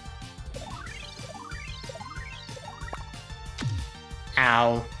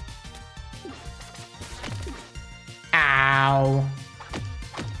 Ow. Ow.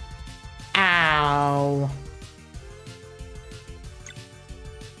 Ow.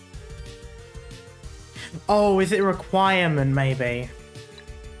 Oh, is it a requirement, maybe?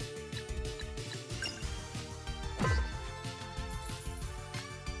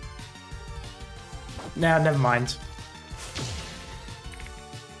 No, never mind.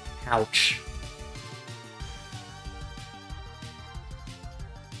 Ouch.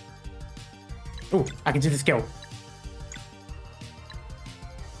 Oh, I can do the skill.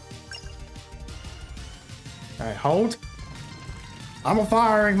 Alright, hold. I'm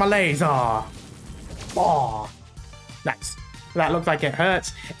firing my laser. Oh, nice. That looks like it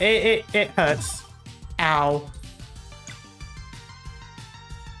hurts. It hurts. Ow.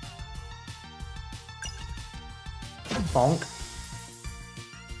 Bonk.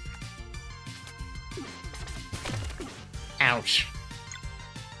 Ouch.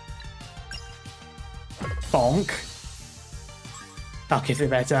 Bonk. Okay, so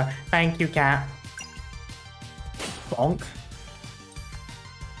better. Thank you, cat. Bonk.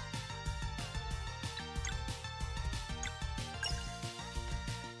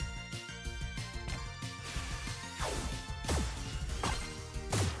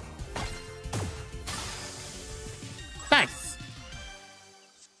 Nice.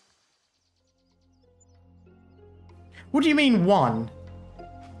 What do you mean one?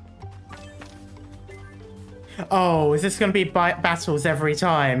 Oh, is this going to be battles every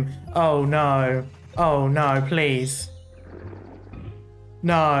time? Oh, no. Oh, no, please.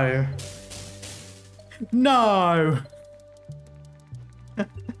 No. No.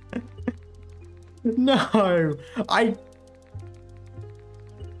 No. I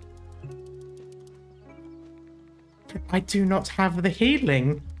do not have the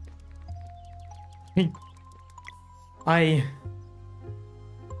healing.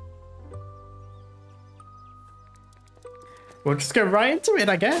 We'll just go right into it,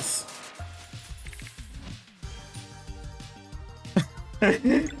 I guess.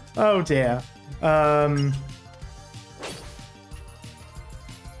 Oh dear.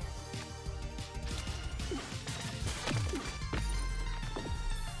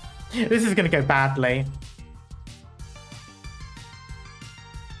 This is gonna go badly.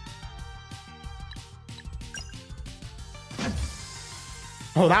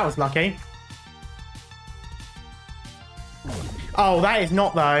 Oh, that was lucky. Oh, that is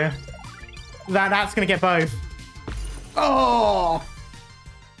not, though. That's gonna get both. Oh!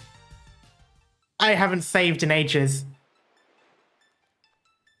 I haven't saved in ages.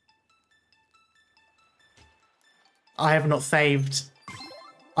 I have not saved.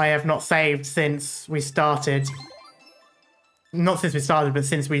 I have not saved since we started. Not since we started, but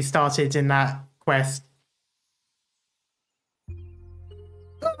since we started in that quest.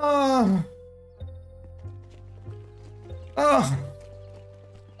 Oh. Oh.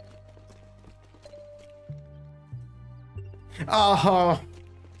 Oh.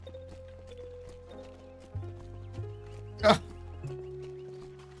 Oh.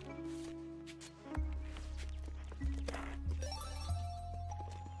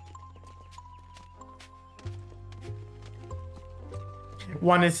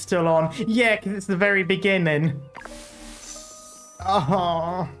 One is still on. Yeah, because it's the very beginning.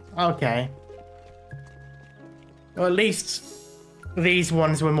 Oh, okay. Well, at least these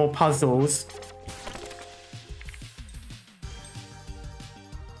ones were more puzzles.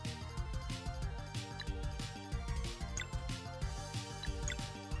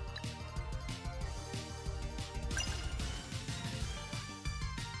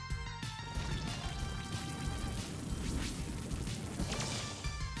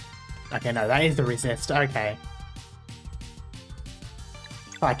 Okay, no, that is the resist. Okay.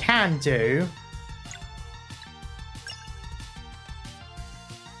 What I can do...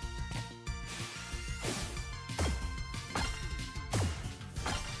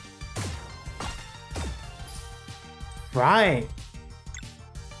 Right.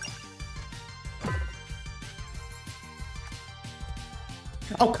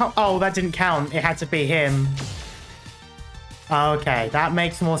 Oh, that didn't count. It had to be him. Okay, that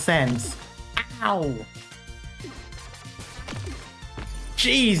makes more sense. Ow!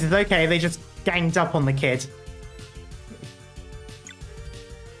 Jesus, okay, they just ganged up on the kid.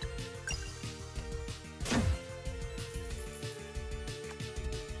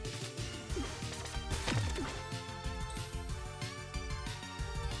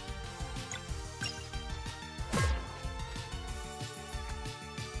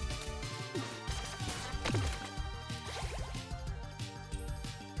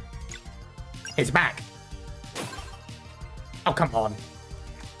 It's back. Oh, come on.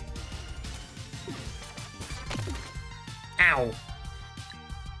 Ow.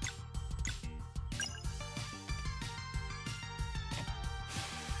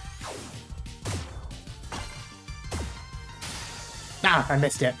 Ah, I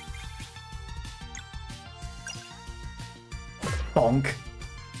missed it. Bonk.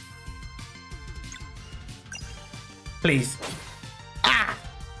 Please. Ah!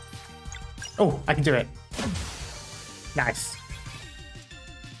 Oh, I can do it. Nice.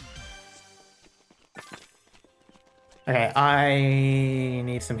 Okay, I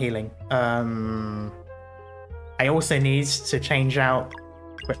need some healing. I also need to change out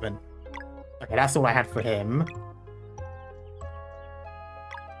equipment. Okay, that's all I had for him.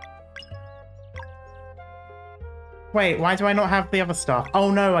 Wait, why do I not have the other stuff?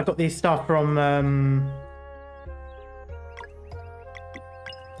 Oh no, I got these stuff from,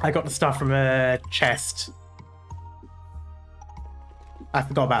 I got the stuff from a chest. I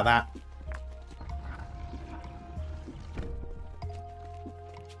forgot about that.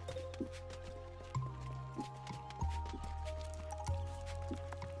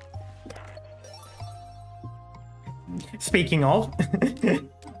 Speaking of.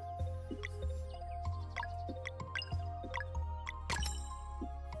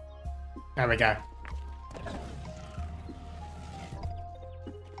 There we go.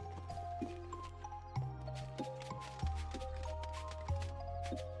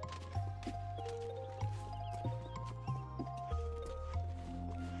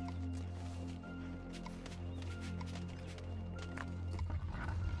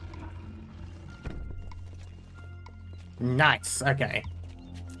 Nice, okay.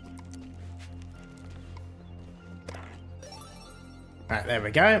 Alright, there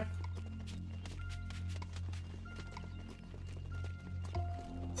we go.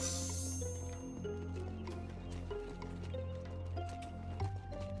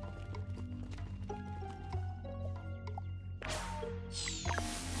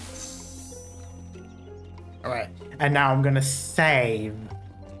 Alright, and now I'm gonna save.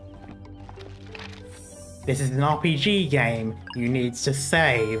 This is an RPG game. You need to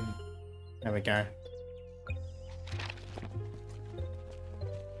save. There we go.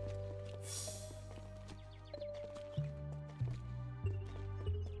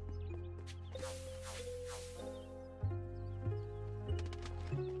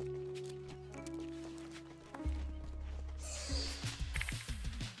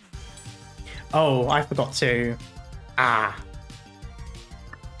 Oh, I forgot to... Ah.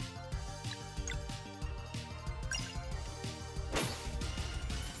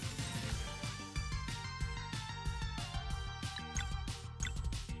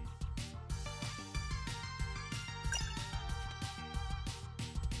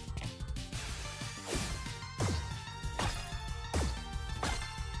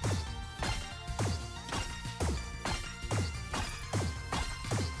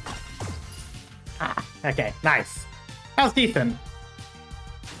 Okay, nice. That was decent.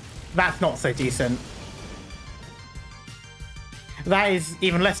 That's not so decent. That is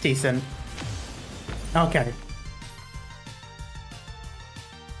even less decent. Okay.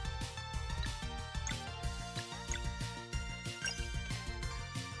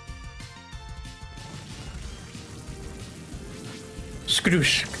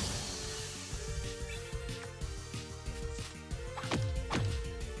 Skrushk.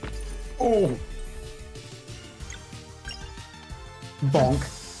 Oh. Bonk.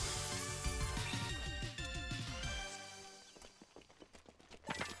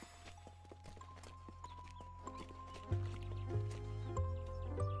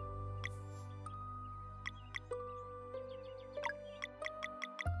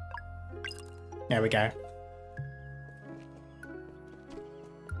 There we go.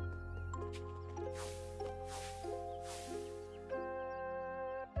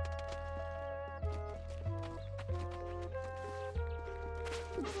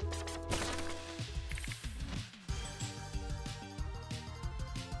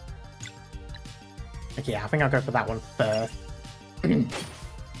 Okay, I think I'll go for that one first.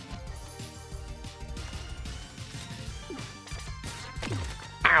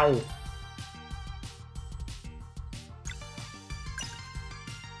 Ow!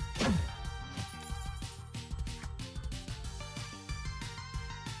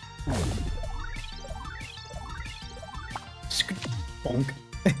 Bonk.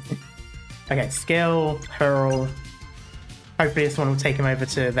 Okay, skill, hurl. Hopefully this one will take him over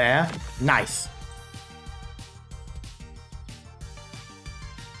to there. Nice.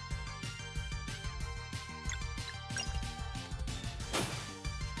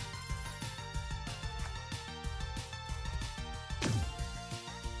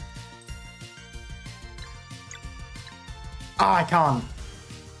 Oh, I can't.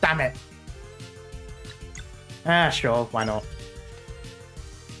 Damn it. Ah, sure, why not?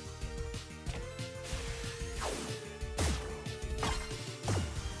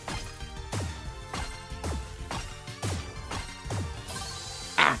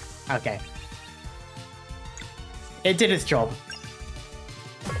 Ah, okay. It did its job.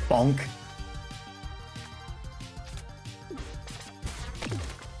 Bonk.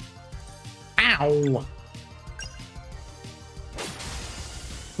 Ow.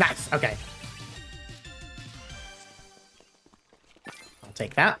 Nice, okay. I'll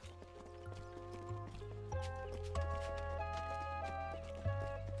take that.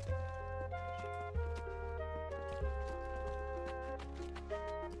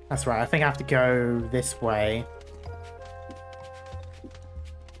 That's right, I think I have to go this way.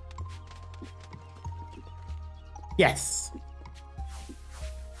 Yes.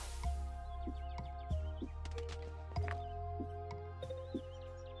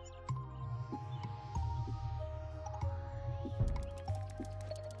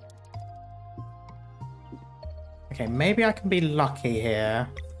 Okay, maybe I can be lucky here.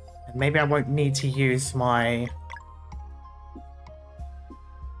 And maybe I won't need to use my...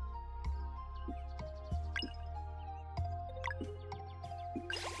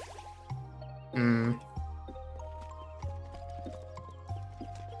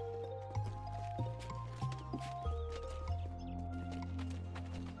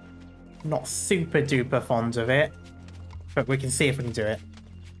 Not super duper fond of it, but we can see if we can do it.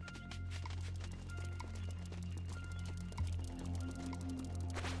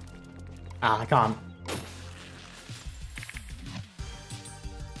 Ah, I can't.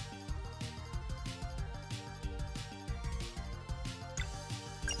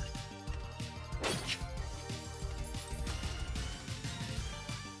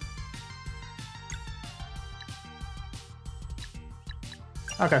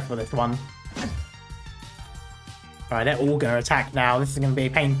 I'll go for this one. Alright, they're all going to attack now. This is going to be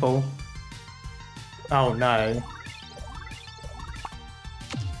painful. Oh no.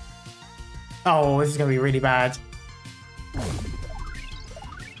 Oh, this is going to be really bad.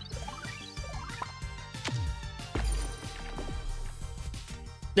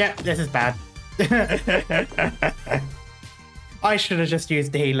 Yeah, this is bad. I should have just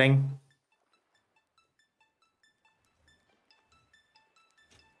used the healing.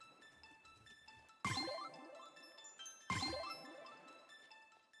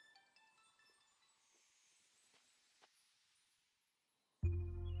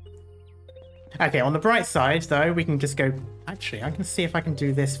 Okay, on the bright side, though, we can just go... Actually, I can see if I can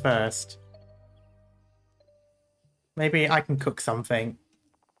do this first. Maybe I can cook something.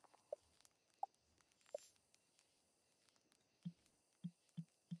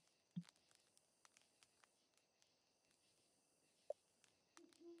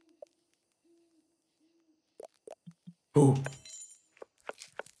 Ooh.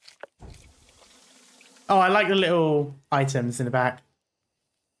 Oh, I like the little items in the back.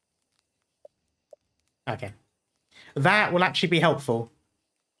 Okay. That will actually be helpful.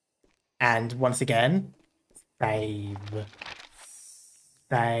 And once again, save.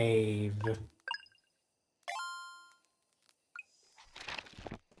 Save.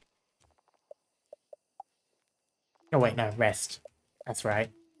 Oh, wait, no, rest. That's right.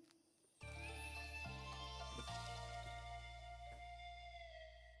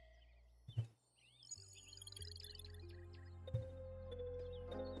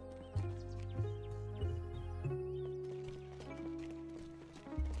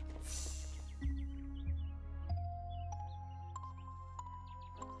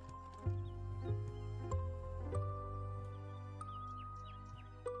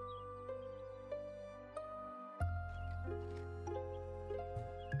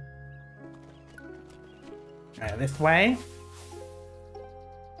 This way.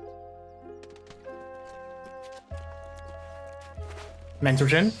 Mental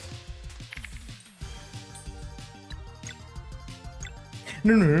gen.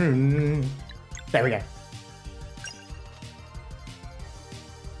 No. There we go.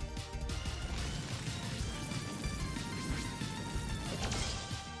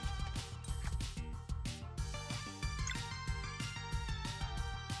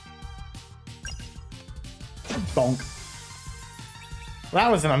 Bonk. That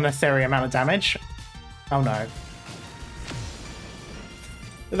was an unnecessary amount of damage. Oh no.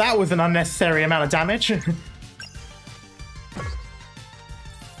 That was an unnecessary amount of damage.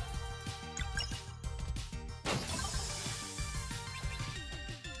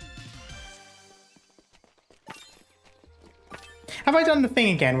 Have I done the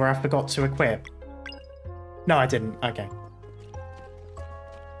thing again where I forgot to equip? No, I didn't. Okay.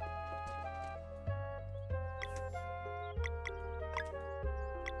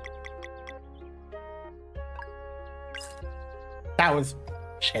 That was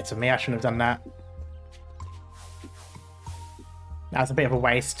shit of me. I shouldn't have done that. That was a bit of a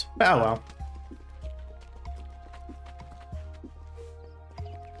waste, but oh well.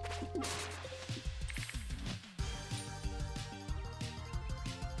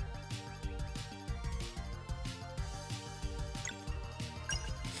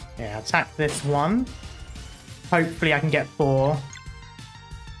 Yeah, attack this one. Hopefully I can get 4.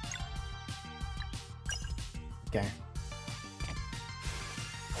 Okay.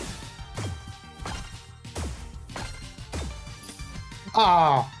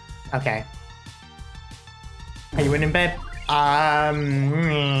 Oh, okay. Are you winning, babe?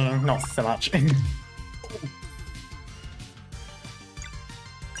 Not so much.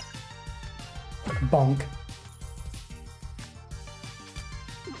 Bonk.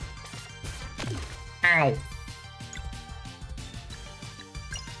 Ow.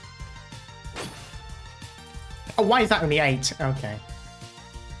 Oh, why is that only 8? Okay.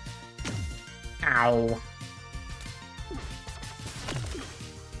 Ow.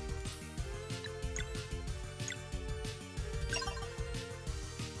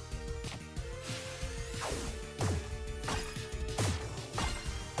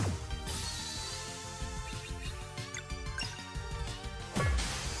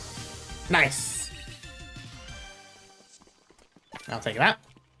 Nice. I'll take that.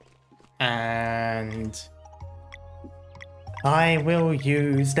 And I will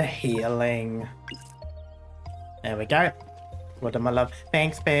use the healing. There we go. What am I love?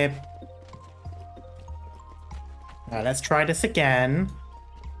 Thanks, babe. Alright, let's try this again.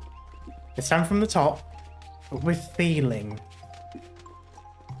 This time from the top, but with feeling.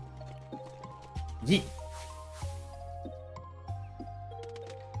 Yeet.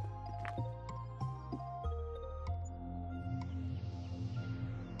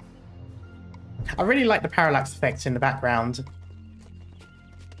 I really like the parallax effect in the background.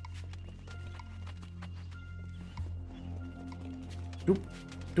 Doop,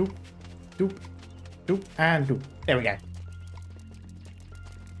 doop, doop, doop, and doop. There we go.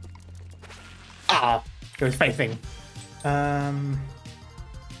 Ah, it was facing.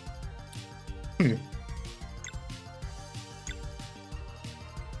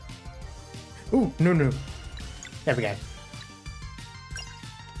 Ooh, no. There we go.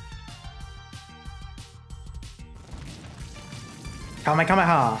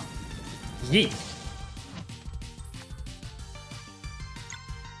 Kamehameha. Yeet.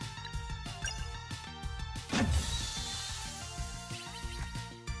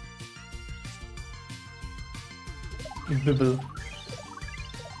 Bubble.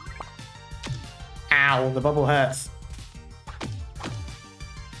 Ow, the bubble hurts.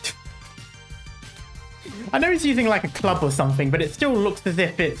 I know he's using like a club or something, but it still looks as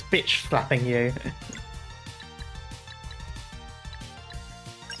if it's bitch slapping you.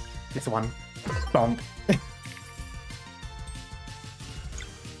 This one. Bonk.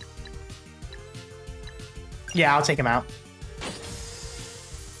 Yeah, I'll take him out.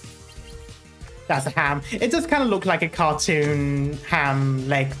 That's a ham. It does kind of look like a cartoon ham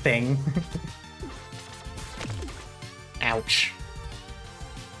leg thing. Ouch.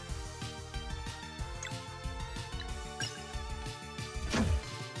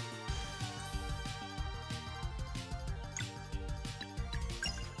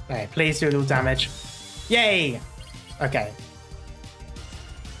 Okay, please do a little damage. Yay! Okay.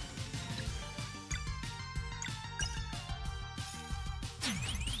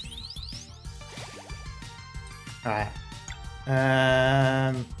 Alright.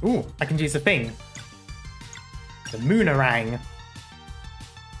 Ooh, I can use the thing. The Moonerang.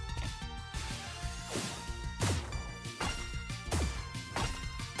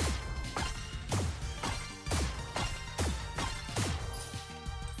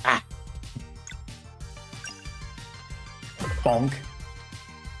 Ah. Bonk.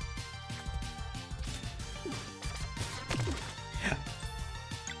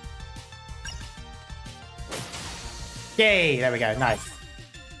 Yay, there we go, nice.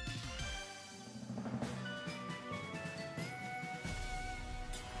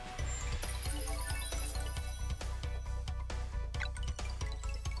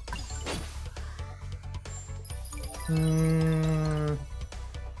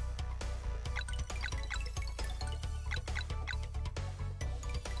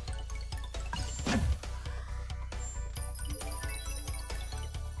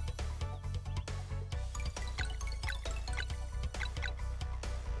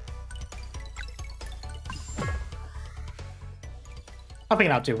 I think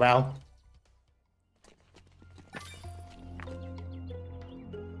I'll do well.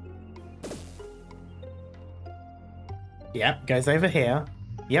 Yep, goes over here.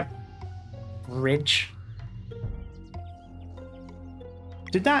 Yep. Bridge.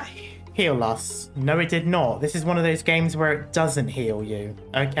 Did that heal us? No, it did not. This is one of those games where it doesn't heal you.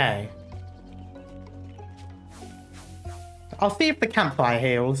 Okay. I'll see if the campfire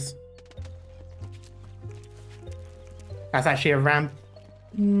heals. That's actually a ramp.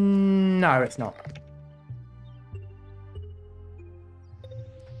 No, it's not.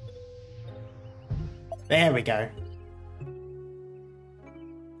 There we go.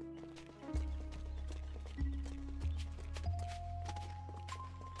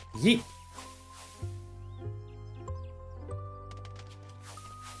 Yeet.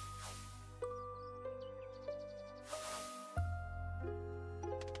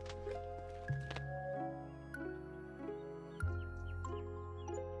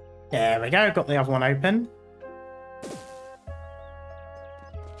 There we go, got the other one open.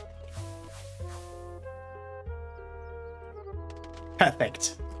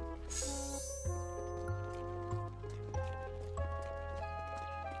 Perfect.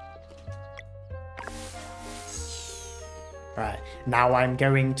 Right, now I'm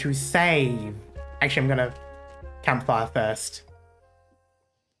going to save. Actually, I'm gonna campfire first.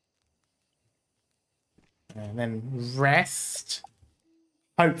 And then rest.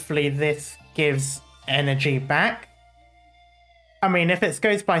 Hopefully this gives energy back. I mean, if it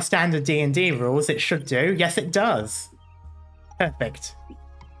goes by standard D&D rules, it should do. Yes, it does. Perfect.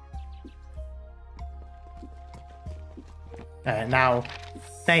 Now,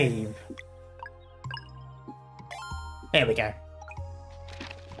 save. There we go.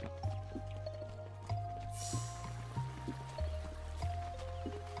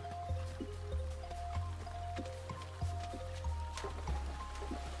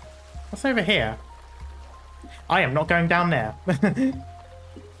 What's over here? I am not going down there.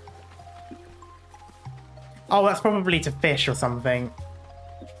 Oh, that's probably to fish or something.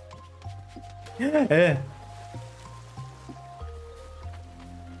 Okay,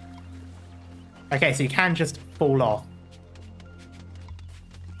 so you can just fall off.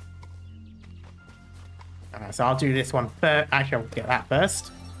 So I'll do this one first. Actually, I'll get that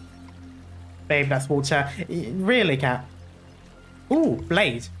first. Babe, that's water. Really, cat? Ooh,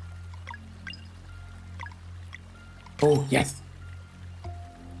 blade. Oh, yes.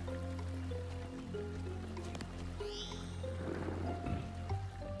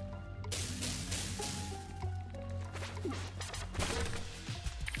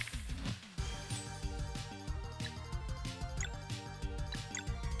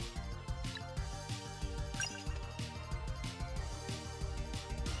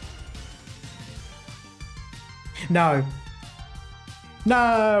 No.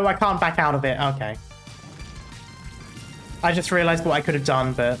 No, I can't back out of it. Okay. I just realized what I could have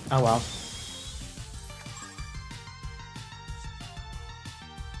done, but oh well.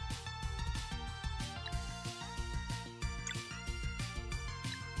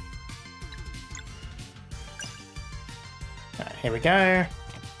 Alright, here we go.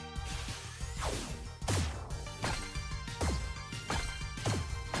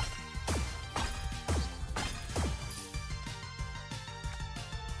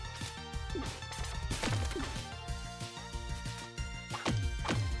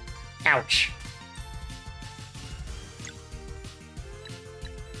 Ouch.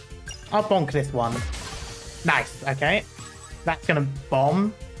 I'll bonk this one. Nice, okay. That's gonna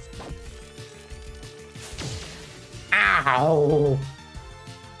bomb. Ow!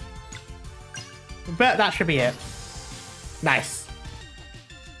 But that should be it. Nice.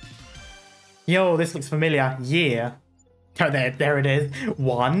 Yo, this looks familiar. Yeah. Oh, there it is.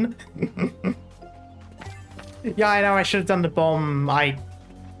 1. Yeah, I know I should have done the bomb.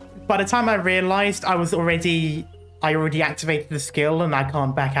 By the time I realized I already activated the skill and I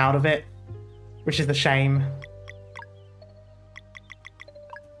can't back out of it, which is a shame.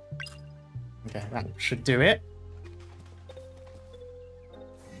 Okay, that should do it.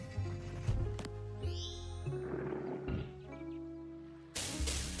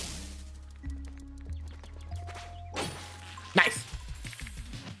 Nice.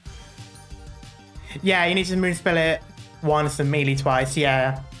 Yeah, you need to moonspell it once and melee twice,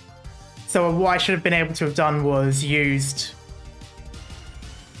 yeah. So what I should have been able to have done was used...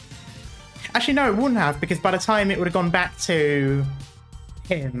 Actually, no, it wouldn't have, because by the time it would have gone back to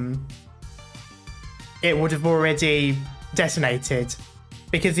him, it would have already detonated.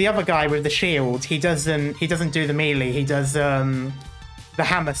 Because the other guy with the shield, he doesn't do the melee, he does the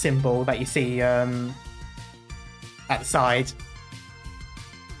hammer symbol that you see at the side.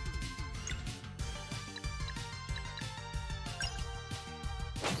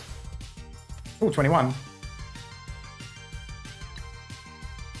 Oh, 21.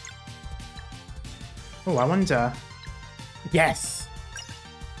 Oh, I wonder. Yes.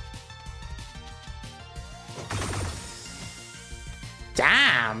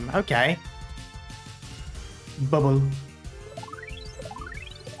 Damn. Okay. Bubble.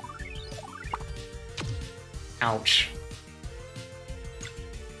 Ouch.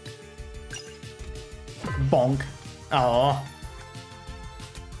 Bonk. Oh.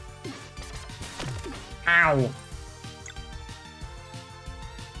 Ow.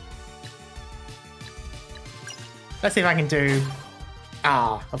 Let's see if I can do...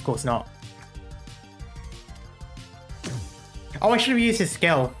 Ah, of course not. Oh, I should have used his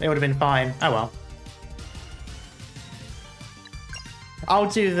skill. It would have been fine. Oh well. I'll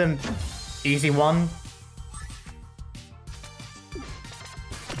do the easy one.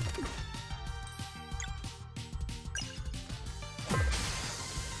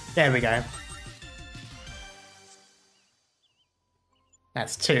 There we go.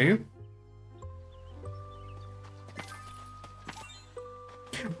 That's 2.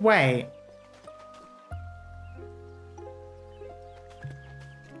 Wait.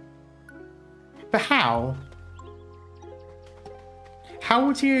 But how? How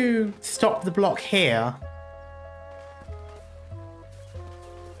would you stop the block here?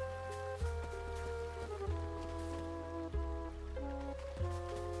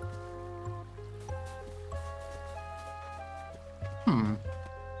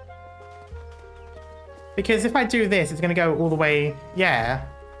 Because if I do this, it's going to go all the way... Yeah.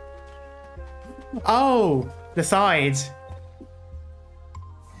 Oh! The side.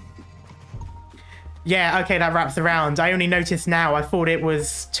 Yeah, okay, that wraps around. I only noticed now. I thought it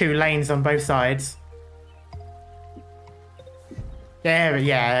was 2 lanes on both sides. There,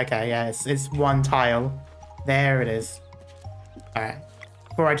 yeah, okay, yeah. It's 1 tile. There it is. Alright.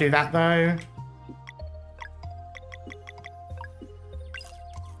 Before I do that, though...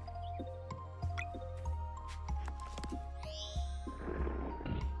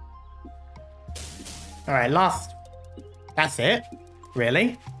 Alright, last. That's it?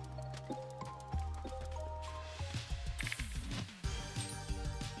 Really?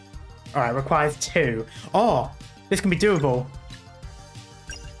 Alright, requires 2. Oh, this can be doable.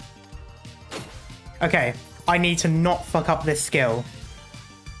 Okay, I need to not fuck up this skill.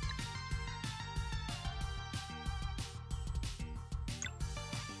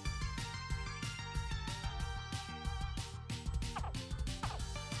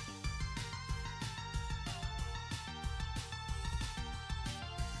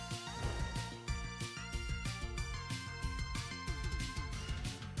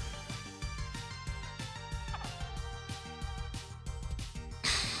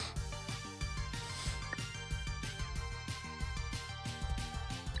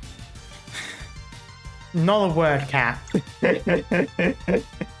 Not a word, cat. I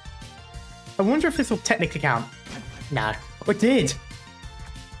wonder if this will technically count. No. Oh, it did.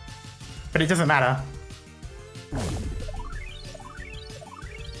 But it doesn't matter.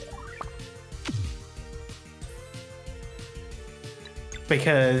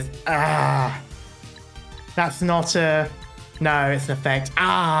 Because, that's not a... No, it's an effect.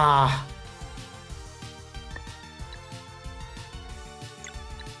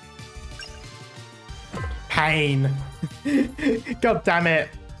 Pain. God damn it.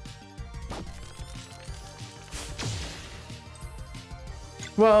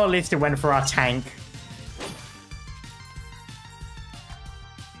 Well, at least it went for our tank.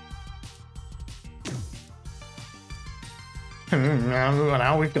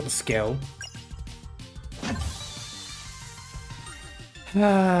 Now we've got the skill.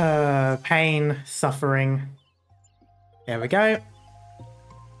 Pain, suffering. There we go.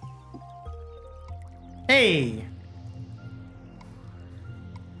 Hey!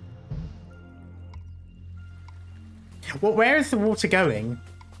 Well, where is the water going?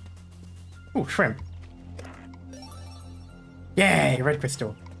 Oh, shrimp. Yay, red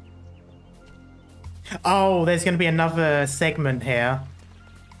crystal. Oh, there's going to be another segment here.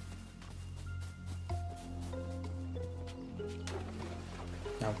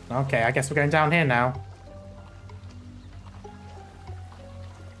 Oh, okay, I guess we're going down here now.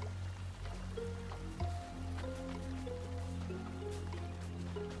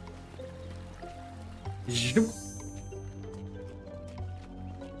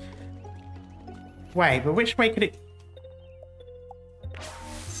 Wait, but which way could it...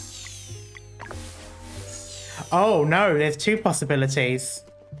 Oh, no, there's two possibilities.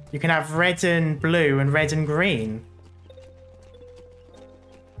 You can have red and blue and red and green.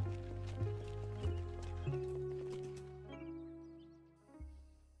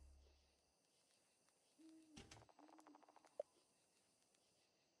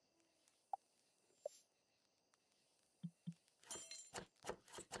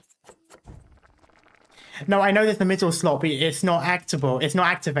 No, I know there's the middle slot, but it's not actable. It's not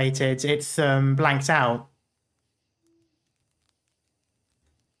activated. It's blanked out.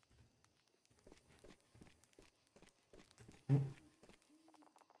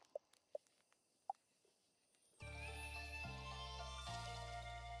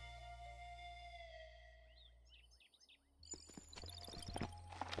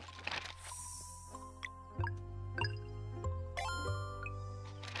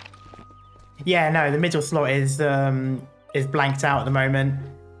 Yeah, no, the middle slot is blanked out at the moment.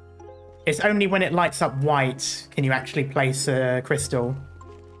 It's only when it lights up white can you actually place a crystal.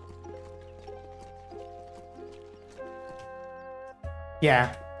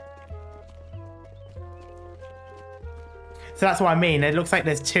 Yeah. So that's what I mean. It looks like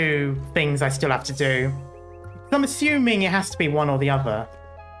there's two things I still have to do. So I'm assuming it has to be one or the other.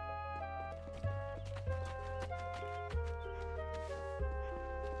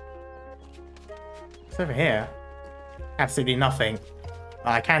 What's over here? Absolutely nothing.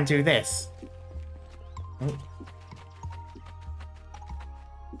 I can do this.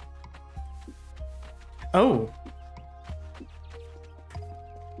 Oh.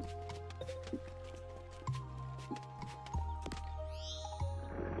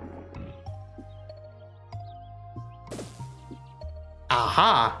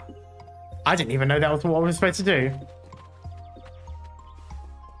 Aha! I didn't even know that was what I was supposed to do.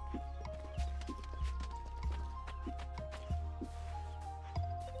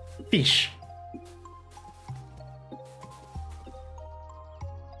 Fish.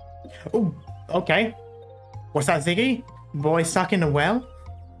 Oh, okay. What's that, Ziggy? Boy stuck in the well?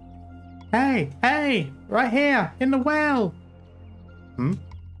 Hey, hey, right here, in the well. Hmm?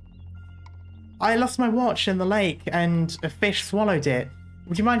 I lost my watch in the lake and a fish swallowed it.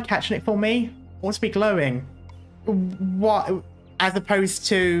 Would you mind catching it for me? I want to be glowing. What? As opposed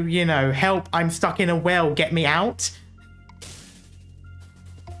to, you know, help, I'm stuck in a well, get me out?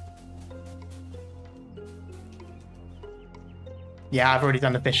 Yeah, I've already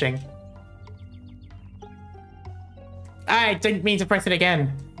done the fishing. I didn't mean to press it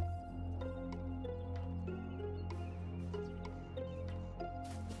again.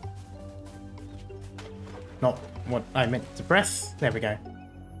 Not what I meant to press. There we go.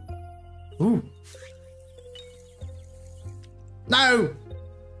 Ooh. No!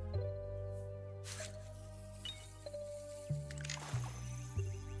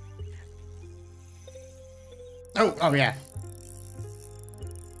 Oh yeah.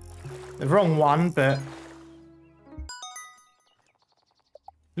 The wrong one, but...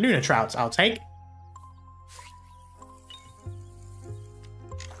 Lunar trout, I'll take.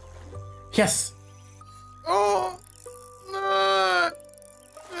 Yes! Oh! No!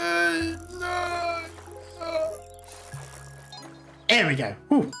 No! There we go.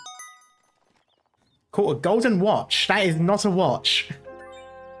 Whew. Caught a golden watch. That is not a watch.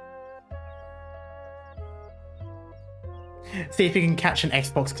 See if you can catch an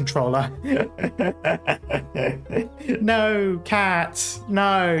Xbox controller. No, cat.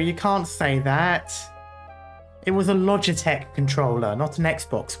 No, you can't say that. It was a Logitech controller, not an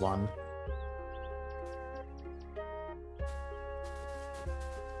Xbox one.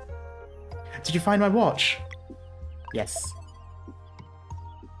 Did you find my watch? Yes.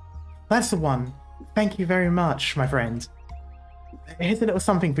 That's the one. Thank you very much, my friend. Here's a little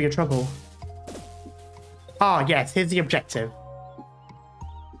something for your trouble. Ah, yes, here's the objective.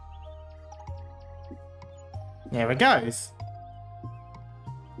 There it goes.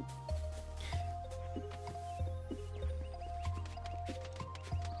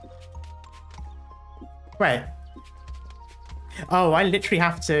 Wait. Oh, I literally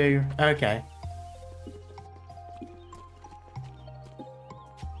have to... Okay.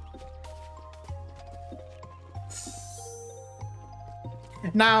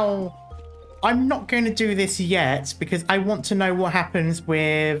 Now, I'm not going to do this yet because I want to know what happens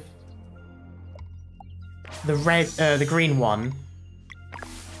with the green one.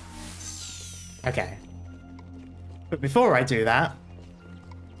 Okay. But before I do that,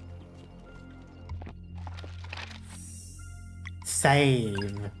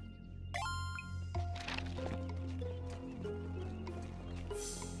 save.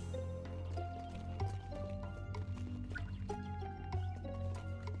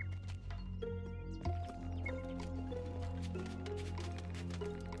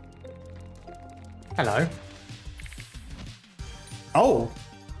 Hello. Oh.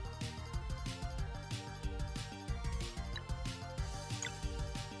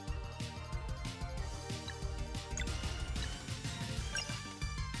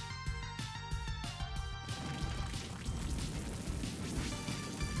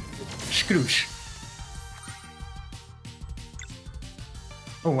 Scrooge.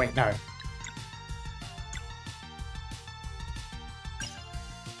 Oh, wait, no.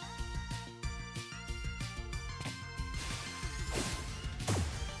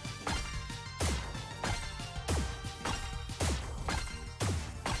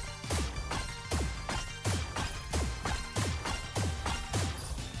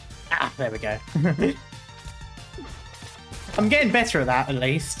 Ah, there we go. I'm getting better at that, at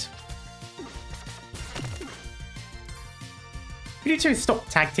least. Could you two stop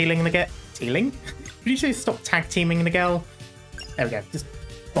tag teaming the girl? Teaming? Could you two stop tag teaming the girl? There we go. Just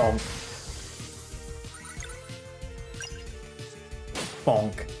bonk.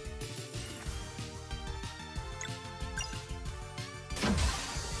 Bonk.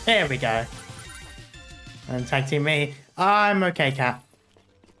 There we go. And tag team me. I'm okay, cat.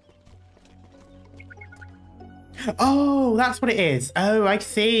 Oh, that's what it is. Oh, I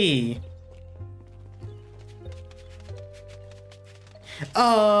see.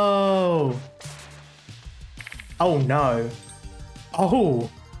 Oh. Oh, no. Oh.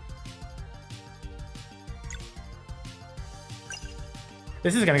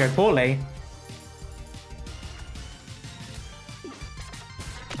 This is going to go poorly.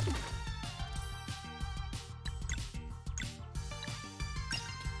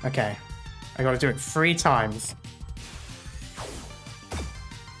 Okay. I got to do it 3 times.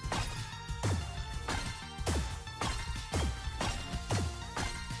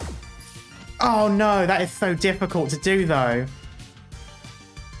 Oh no, that is so difficult to do though.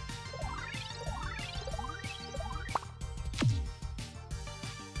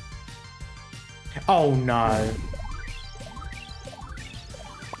 Oh no.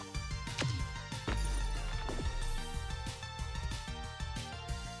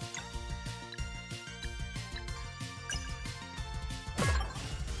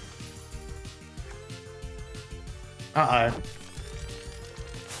 Uh-oh.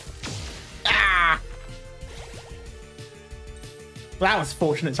 Well, that was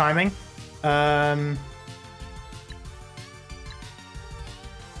fortunate timing.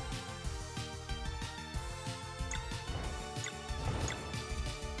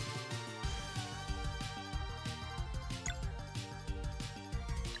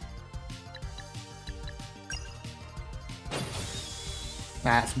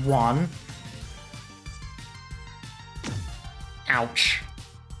 That's 1. Ouch.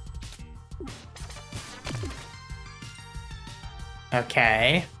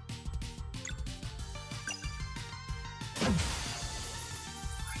 Okay.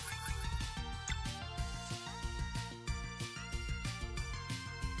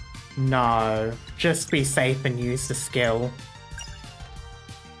 No. Just be safe and use the skill.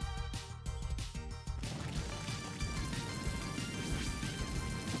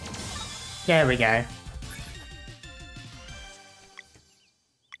 There we go.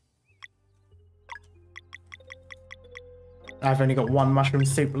 I've only got one mushroom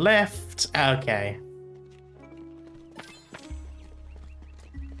soup left. Okay.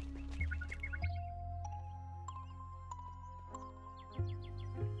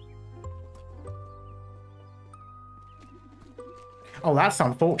 Oh, that's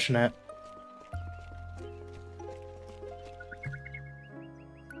unfortunate.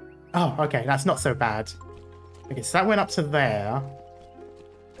 Oh, okay, that's not so bad. Okay, so that went up to there.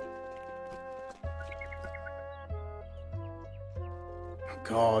 Oh,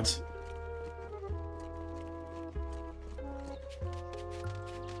 God.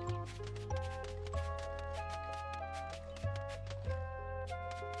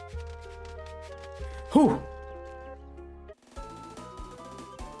 Whew.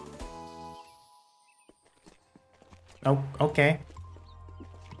 Oh, okay.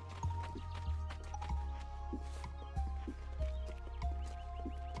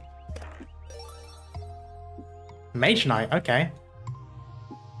 Mage Knight, okay.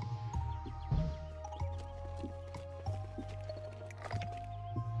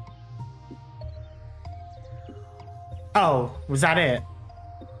 Oh, was that it?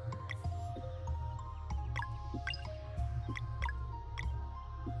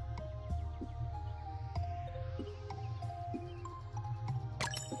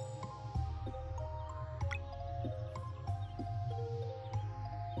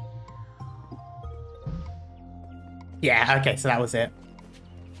 Yeah, okay, so that was it.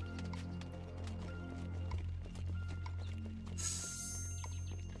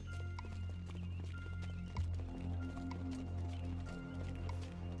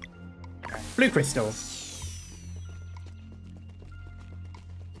 Blue crystal.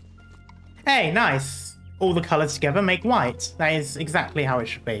 Hey, nice. All the colors together make white. That is exactly how it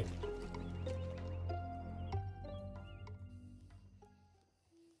should be.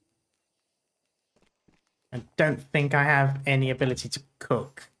 I don't think I have any ability to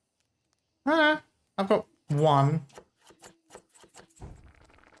cook. I've got one.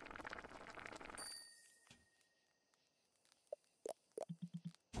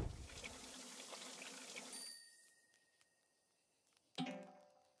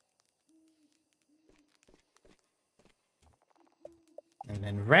 And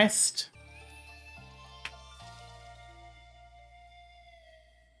then rest.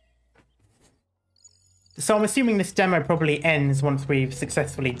 So I'm assuming this demo probably ends once we've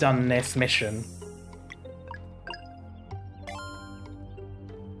successfully done this mission.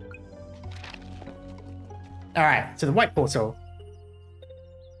 Alright, to the white portal.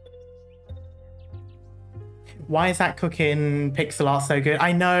 Why is that cooking pixel art so good?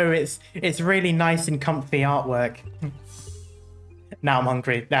 I know, it's really nice and comfy artwork. Now I'm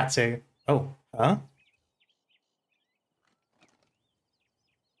hungry, that too. Oh, huh?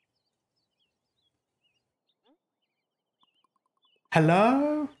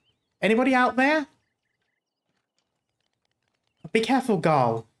 Hello? Anybody out there? Be careful,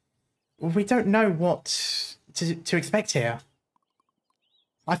 Garl. We don't know what to expect here.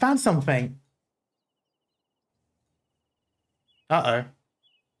 I found something. Uh-oh.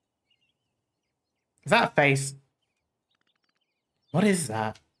 Is that a face? What is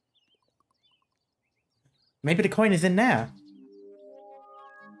that? Maybe the coin is in there.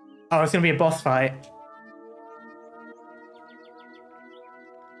 Oh, it's gonna be a boss fight.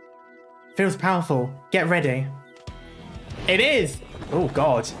 Feels powerful. Get ready. It is! Oh,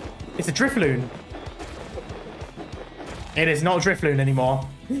 God. It's a Drifloon. It is not a Drifloon anymore.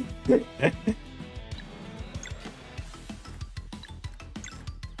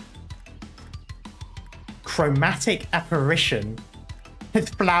 Chromatic apparition. It's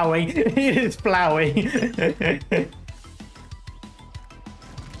flowy. It is flowy.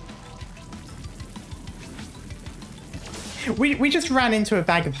 We just ran into a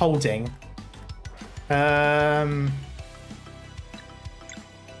bag of holding.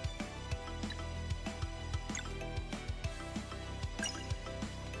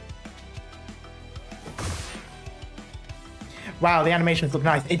 Wow, the animations look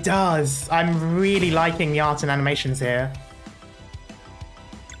nice. It does. I'm really liking the art and animations here.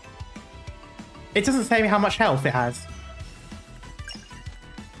 It doesn't say how much health it has.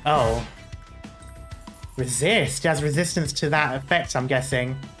 Oh. Resist. It has resistance to that effect, I'm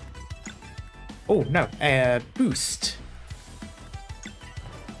guessing. Oh, no. Boost.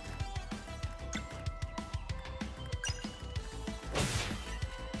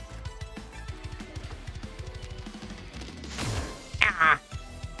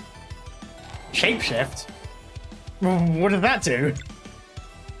 Shapeshift? What did that do?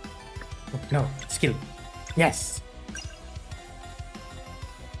 Oh, no, skill. Yes.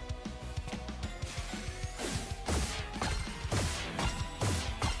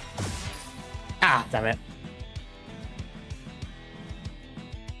 Ah, damn it.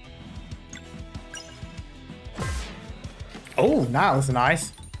 Oh, that was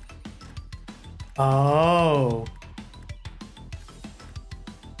nice. Oh.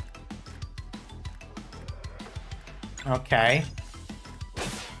 Okay.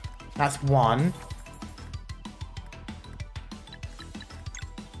 That's one.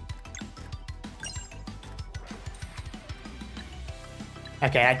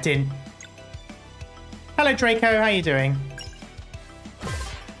 Okay, I didn't. Hello, Draco. How you doing?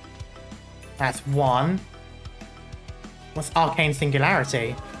 That's one. What's Arcane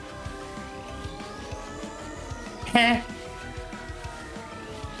Singularity? Heh.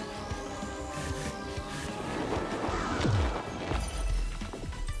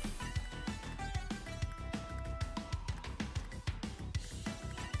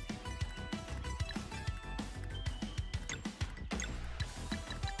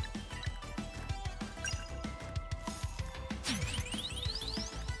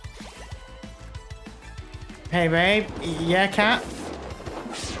 Hey, babe. Yeah, cat?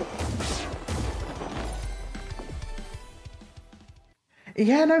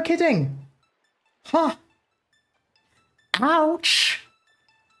 Yeah, no kidding. Huh. Ouch.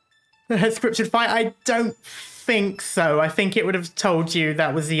 The scripted fight? I don't think so. I think it would have told you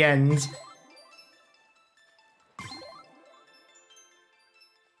that was the end.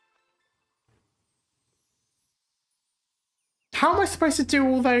 How am I supposed to do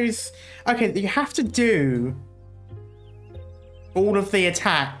all those? Okay, you have to do all of the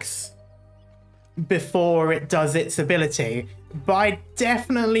attacks before it does its ability, but I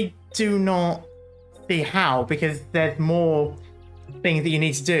definitely do not see how, because there's more things that you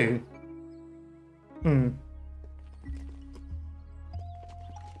need to do.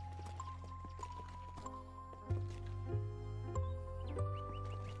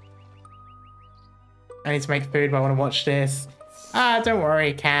 I need to make food, but I want to watch this. Ah, don't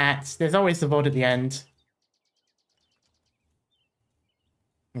worry, cat. There's always the VOD at the end.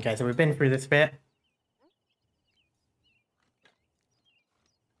 Okay, so we've been through this bit.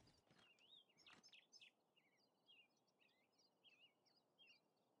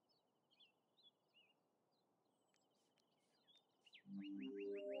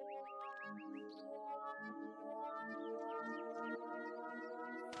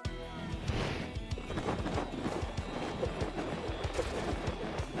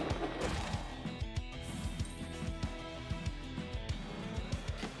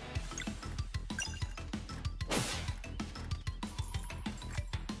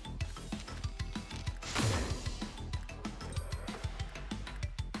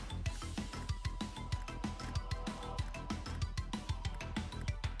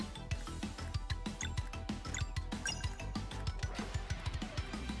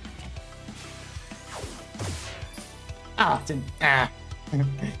 Ah, didn't. Ah.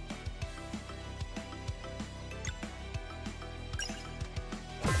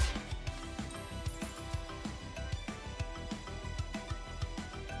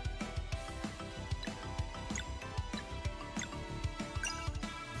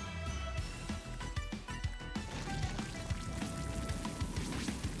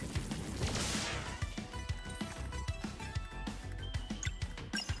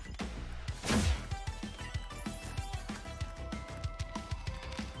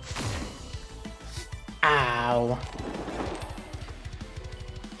 Ow.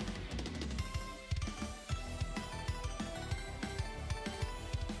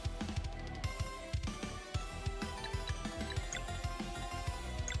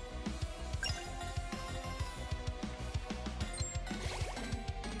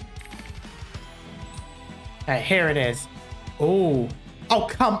 Here it is. Ooh. Oh,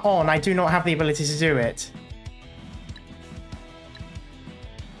 come on. I do not have the ability to do it.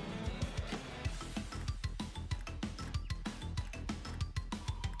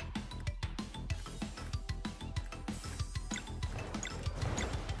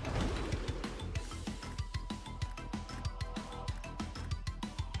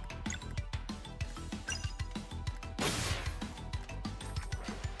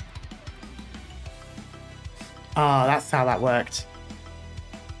 Ah, that's how that worked.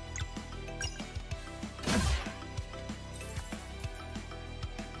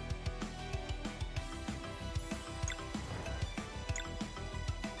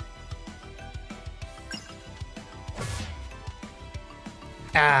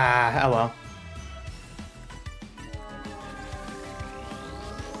 Ah, oh well.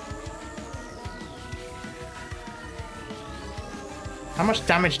 How much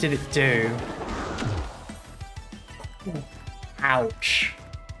damage did it do? Ouch.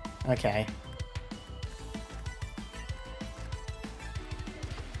 Okay.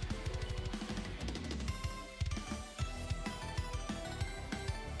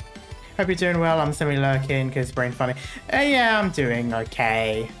 Hope you're doing well. I'm semi-lurking because brain funny. Yeah, I'm doing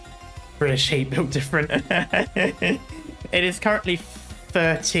okay. British heat built different. It is currently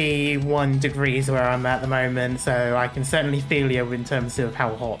 31 degrees where I'm at the moment, so I can certainly feel you in terms of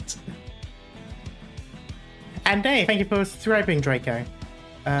how hot. And hey, thank you for subscribing, Draco.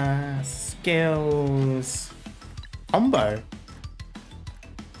 Skills... Combo.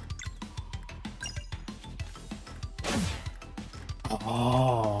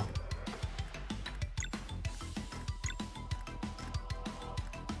 Oh.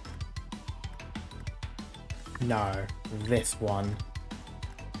 No, this one.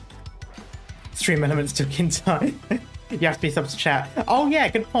 Stream elements took in time. You have to be sub to chat. Oh yeah,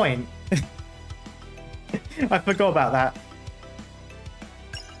 good point. I forgot about that.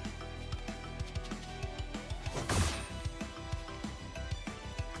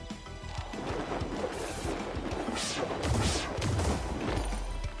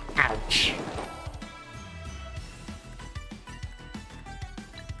 Ouch.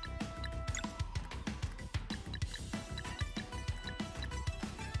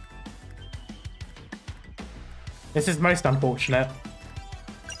 This is most unfortunate.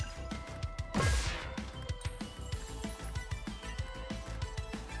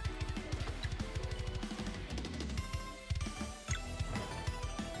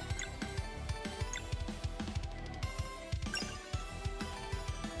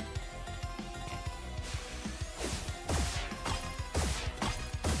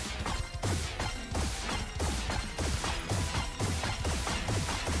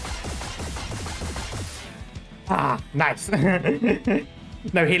 Ah, nice.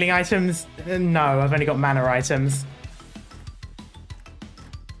 No healing items? No, I've only got mana items.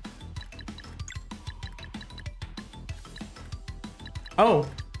 Oh.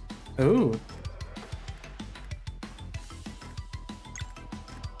 Ooh.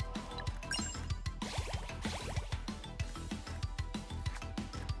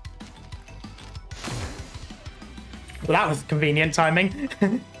 Well, that was convenient timing.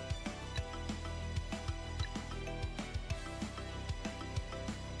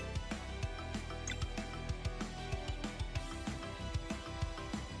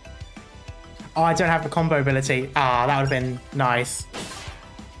 Oh, I don't have the combo ability. Ah, that would have been nice.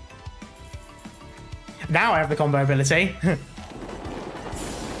 Now I have the combo ability.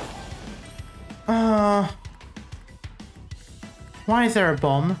 Why is there a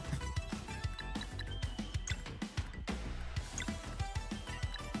bomb?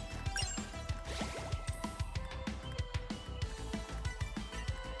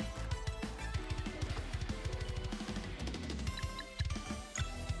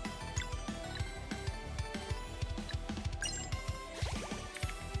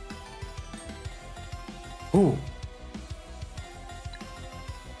 Ooh.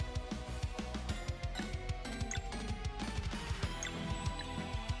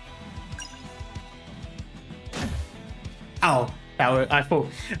 Oh,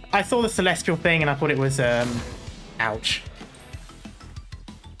 I saw the celestial thing and I thought it was ouch.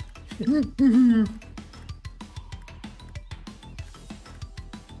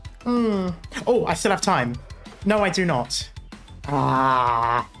 Oh, I still have time. No, I do not.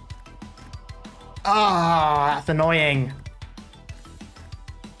 Ah. Ah, that's annoying.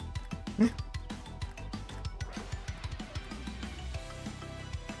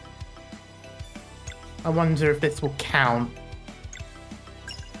 I wonder if this will count.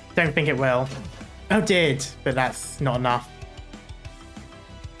 Don't think it will. Oh, it did, but that's not enough.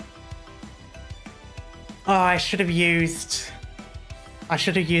 Oh, I should have used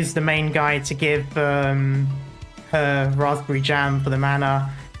the main guy to give her raspberry jam for the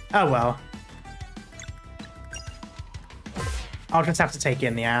mana. Oh well. I'll just have to take it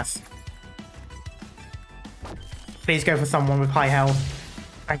in the ass. Please go for someone with high health.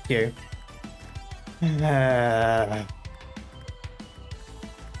 Thank you.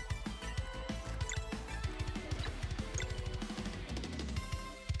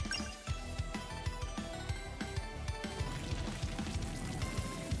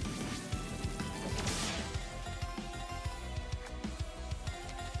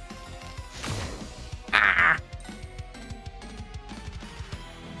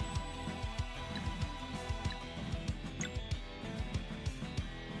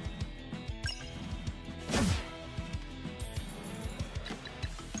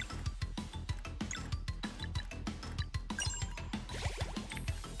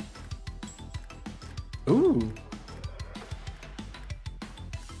 Ooh.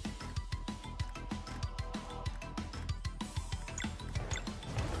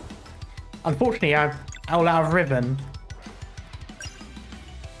 Unfortunately, I'm all out of ribbon.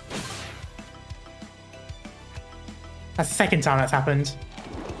 That's the second time that's happened.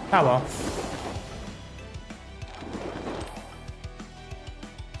 Oh well.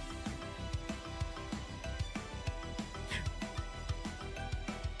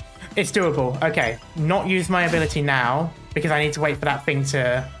 It's doable. Okay. Not use my ability now, because I need to wait for that thing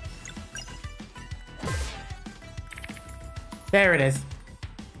to... There it is.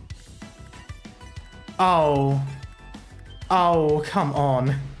 Oh. Oh, come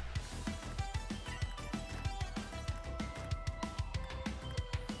on.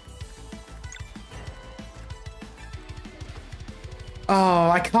 Oh,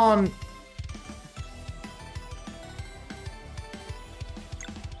 I can't...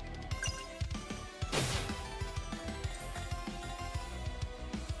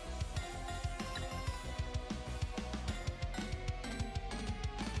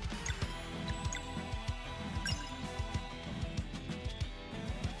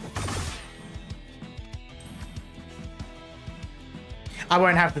 I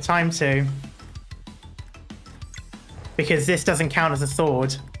won't have the time to. Because this doesn't count as a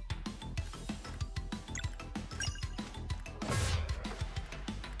sword.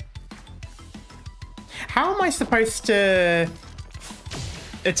 How am I supposed to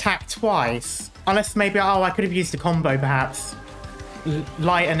attack twice? Unless maybe, oh, I could have used a combo perhaps.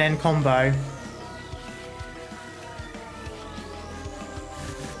 Light and then combo.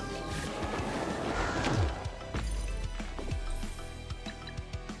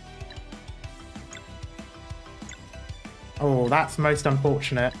 Oh, that's most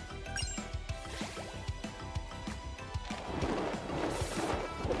unfortunate.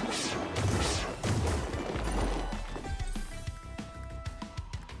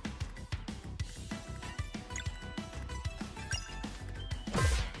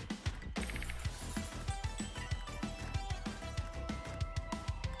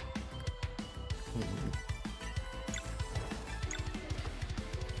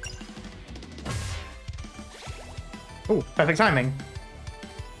 Oh, perfect timing.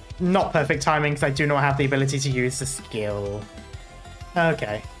 Not perfect timing because I do not have the ability to use the skill.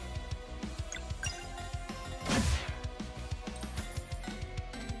 Okay.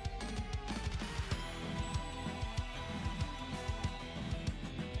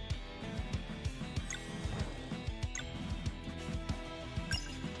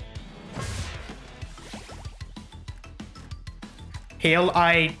 Heal?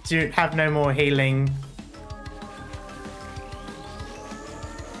 I do have no more healing.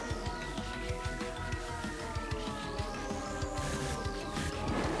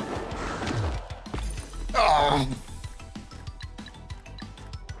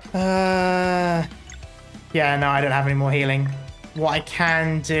 Yeah, no, I don't have any more healing. What I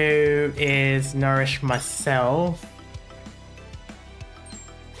can do is nourish myself.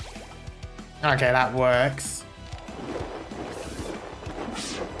 Okay, that works.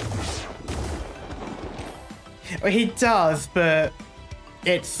 Well, he does, but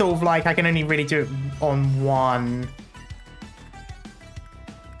it's sort of like I can only really do it on one.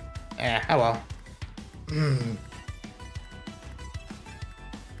 Yeah, oh well.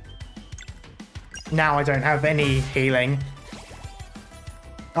 Now I don't have any healing.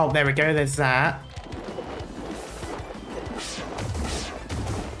 Oh, there we go. There's that.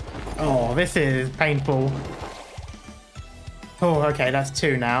 Oh, this is painful. Oh, okay. That's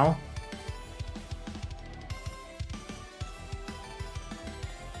 2 now.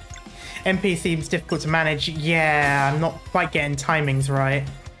 MP seems difficult to manage. Yeah, I'm not quite getting timings right.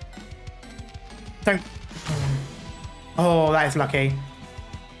 Don't... Oh, that is lucky.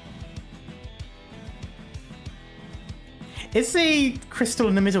 Is the crystal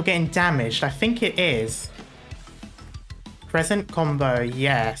in the middle getting damaged? I think it is. Crescent combo,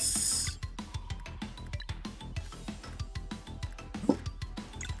 yes.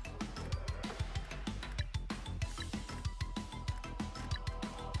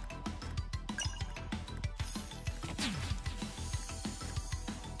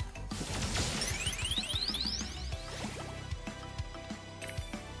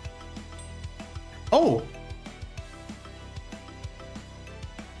 Oh!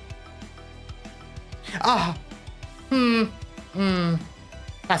 Ah!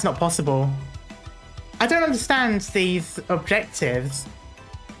 That's not possible. I don't understand these objectives.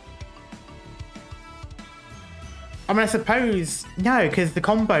 I mean, I suppose... No, because the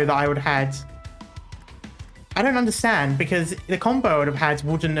combo that I would have had... I don't understand, because the combo I would have had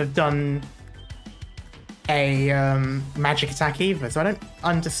wouldn't have done a magic attack either, so I don't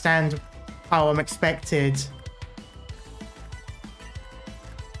understand how I'm expected.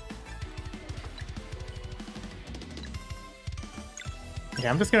 Okay,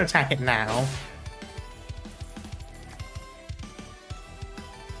 I'm just going to attack it now.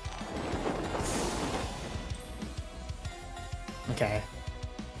 Okay.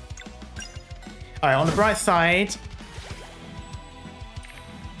 Alright, on the bright side...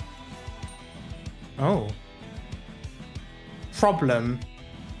 Oh. Problem.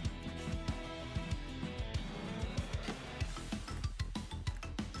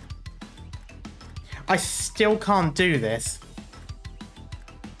 I still can't do this.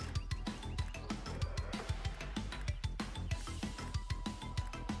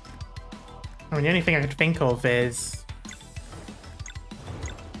 I mean, the only thing I could think of is...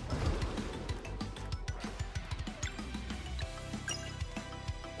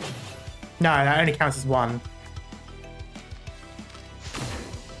 No, that only counts as one.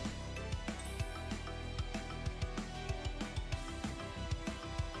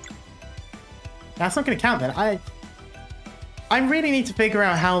 That's not going to count then. I really need to figure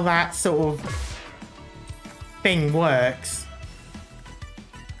out how that sort of thing works.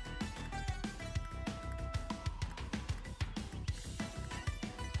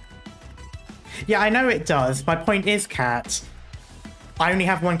 Yeah, I know it does. My point is, Cat, I only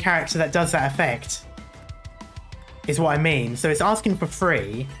have one character that does that effect, is what I mean. So it's asking for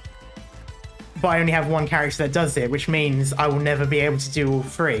free, but I only have one character that does it, which means I will never be able to do all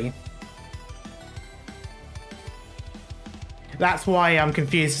three. That's why I'm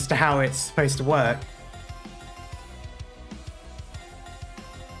confused as to how it's supposed to work.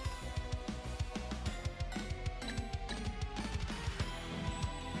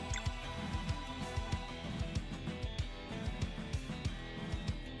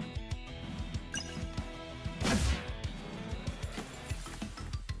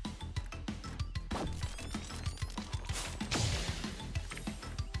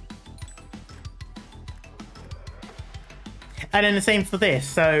 And then the same for this,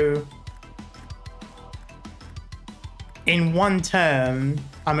 so in one turn,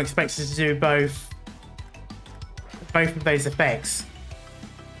 I'm expected to do both of those effects.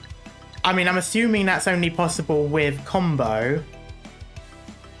 I mean, I'm assuming that's only possible with combo,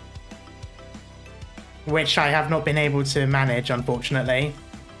 which I have not been able to manage, unfortunately.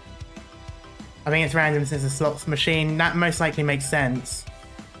 I think it's random since it's a slots machine. That most likely makes sense.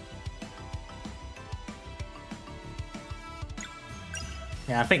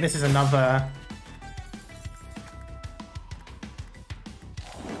 Yeah, I think this is another...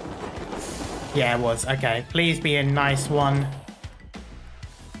 Yeah, it was. Okay, please be a nice one.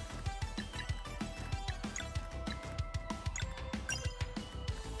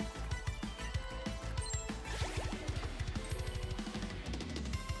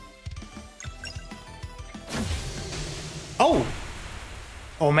 Oh!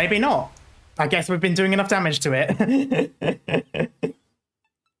 Or maybe not. I guess we've been doing enough damage to it.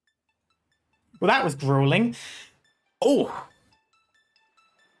 Well, that was grueling. Oh!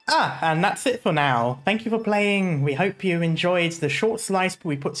 Ah, and that's it for now. Thank you for playing. We hope you enjoyed the short slice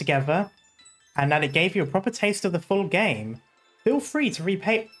we put together and that it gave you a proper taste of the full game. Feel free to Feel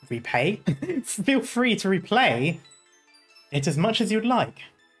free to replay it as much as you'd like.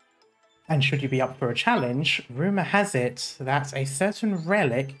 And should you be up for a challenge, rumour has it that a certain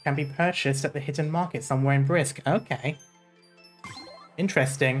relic can be purchased at the hidden market somewhere in Brisk. Okay.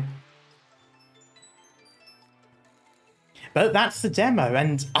 Interesting. But that's the demo,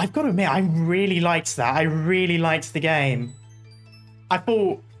 and I've got to admit, I really liked that. I really liked the game. I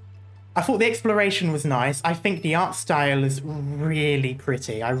thought the exploration was nice. I think the art style is really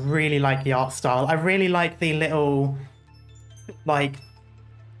pretty. I really like the art style. I really like the little, like,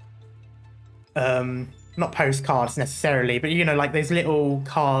 not postcards necessarily, but you know, like those little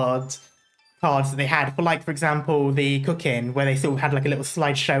cards that they had for, like, for example, the cooking, where they sort of had like a little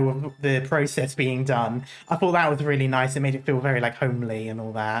slideshow of the process being done. I thought that was really nice. It made it feel very like homely and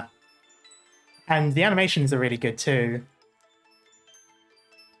all that. And the animations are really good too.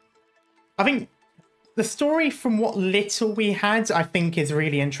 I think the story, from what little we had, I think is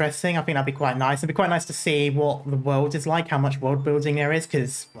really interesting. I think that'd be quite nice. It'd be quite nice to see what the world is like, how much world building there is,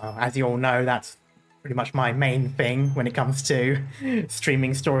 because, well, as you all know, that's pretty much my main thing when it comes to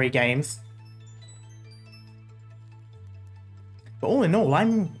streaming story games. But all in all,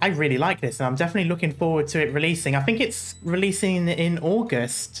 I really like this, and I'm definitely looking forward to it releasing. I think it's releasing in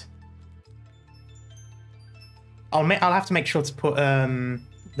August. I'll have to make sure to put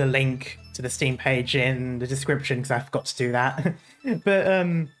the link to the Steam page in the description, because I forgot to do that. But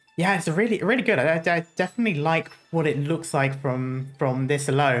Yeah, it's really good. I definitely like what it looks like from this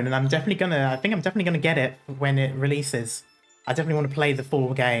alone, and I think I'm definitely gonna get it when it releases. I definitely want to play the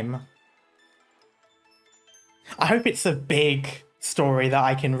full game. I hope it's a big story that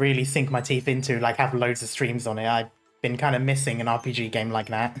I can really sink my teeth into, like have loads of streams on it. I've been kind of missing an RPG game like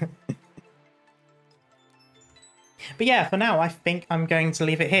that. But yeah, for now, I think I'm going to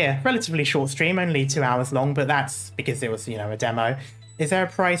leave it here. Relatively short stream, only 2 hours long, but that's because it was, you know, a demo. Is there a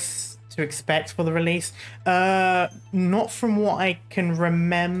price to expect for the release? Not from what I can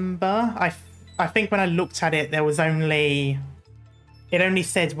remember. I think when I looked at it, there was only... It only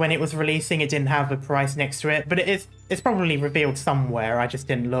said when it was releasing, it didn't have a price next to it, but it's probably revealed somewhere, I just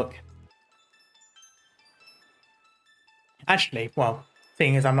didn't look. Actually, well,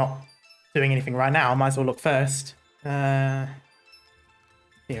 seeing as I'm not doing anything right now, I might as well look first.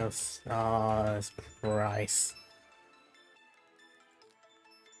 Stars price.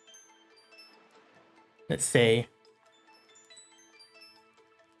 Let's see.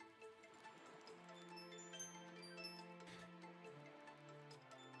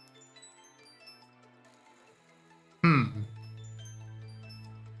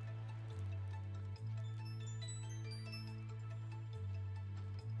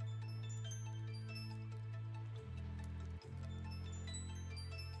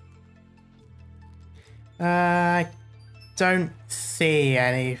 I don't see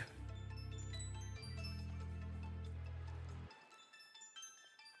any.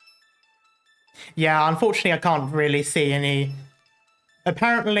 Yeah, unfortunately, I can't really see any.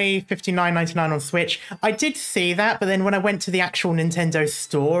 Apparently, $59.99 on Switch. I did see that, but then when I went to the actual Nintendo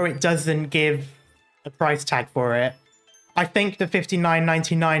store, it doesn't give a price tag for it. I think the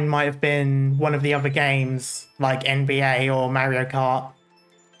 $59.99 might have been one of the other games, like NBA or Mario Kart.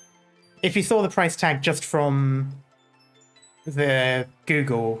 If you saw the price tag just from the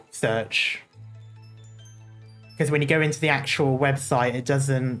Google search, because when you go into the actual website, it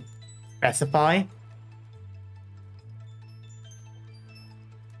doesn't specify.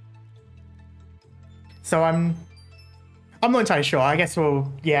 So I'm not entirely sure. I guess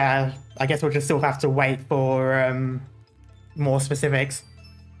we'll just still have to wait for more specifics.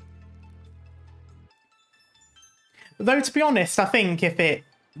 Though to be honest, I think if it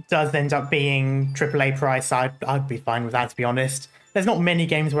does end up being AAA price, I'd be fine with that, to be honest. There's not many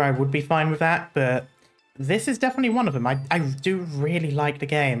games where I would be fine with that, but this is definitely one of them. I do really like the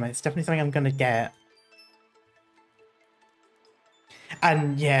game. It's definitely something I'm gonna get.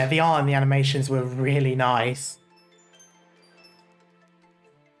 And yeah, the art and the animations were really nice.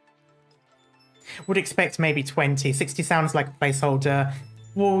 Would expect maybe 20. 60 sounds like a placeholder.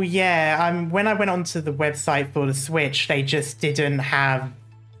 Well, yeah, when I went onto the website for the Switch, they just didn't have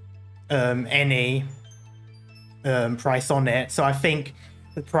any price on it. So I think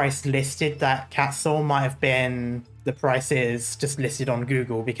the price listed that Cat saw might have been the prices just listed on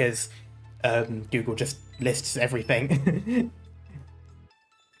Google, because Google just lists everything.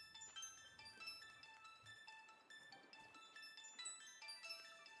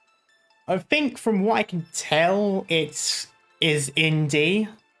 I think from what I can tell, it is indie.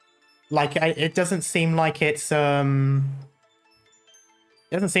 Like, it doesn't seem like it's a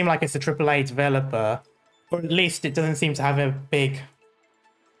AAA developer, or at least it doesn't seem to have a big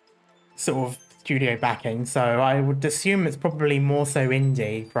sort of studio backing. So I would assume it's probably more so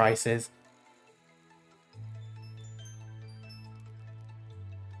indie prices.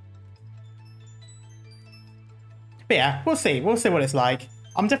 But yeah, we'll see. We'll see what it's like.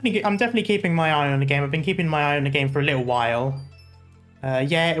 I'm definitely keeping my eye on the game. I've been keeping my eye on the game for a little while.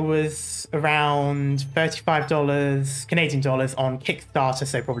 Yeah, it was around $35 Canadian dollars on Kickstarter,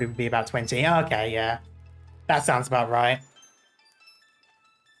 so probably would be about 20. Okay, yeah. That sounds about right.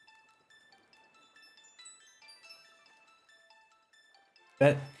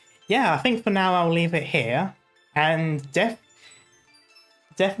 But yeah, I think for now I'll leave it here. And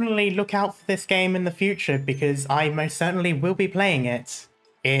definitely look out for this game in the future, because I most certainly will be playing it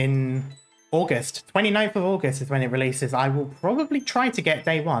in August. 29th of August is when it releases. I will probably try to get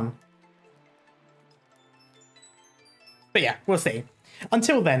day one. But yeah, we'll see.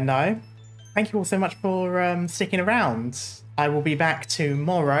 Until then, though, thank you all so much for sticking around. I will be back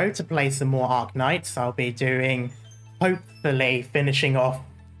tomorrow to play some more Ark Knights. I'll be doing, hopefully, finishing off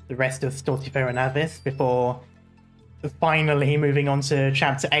the rest of Stortifer and Avis before finally moving on to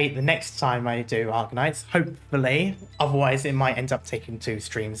Chapter 8 the next time I do Ark Knights, hopefully. Otherwise, it might end up taking 2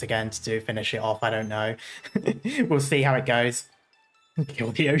 streams again to finish it off. I don't know. We'll see how it goes. Kill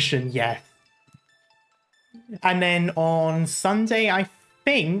the ocean, yeah. And then on Sunday, I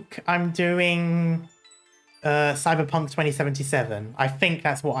think I'm doing Cyberpunk 2077. I think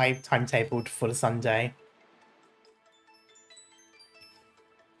that's what I timetabled for the Sunday.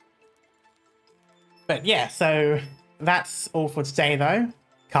 But yeah, so that's all for today though.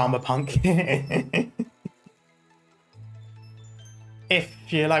 Karma Punk. If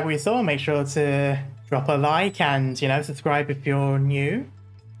you like what you saw, make sure to drop a like and, you know, subscribe if you're new.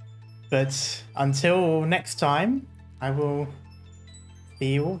 But until next time, I will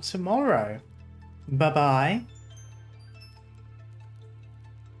see you all tomorrow. Bye-bye.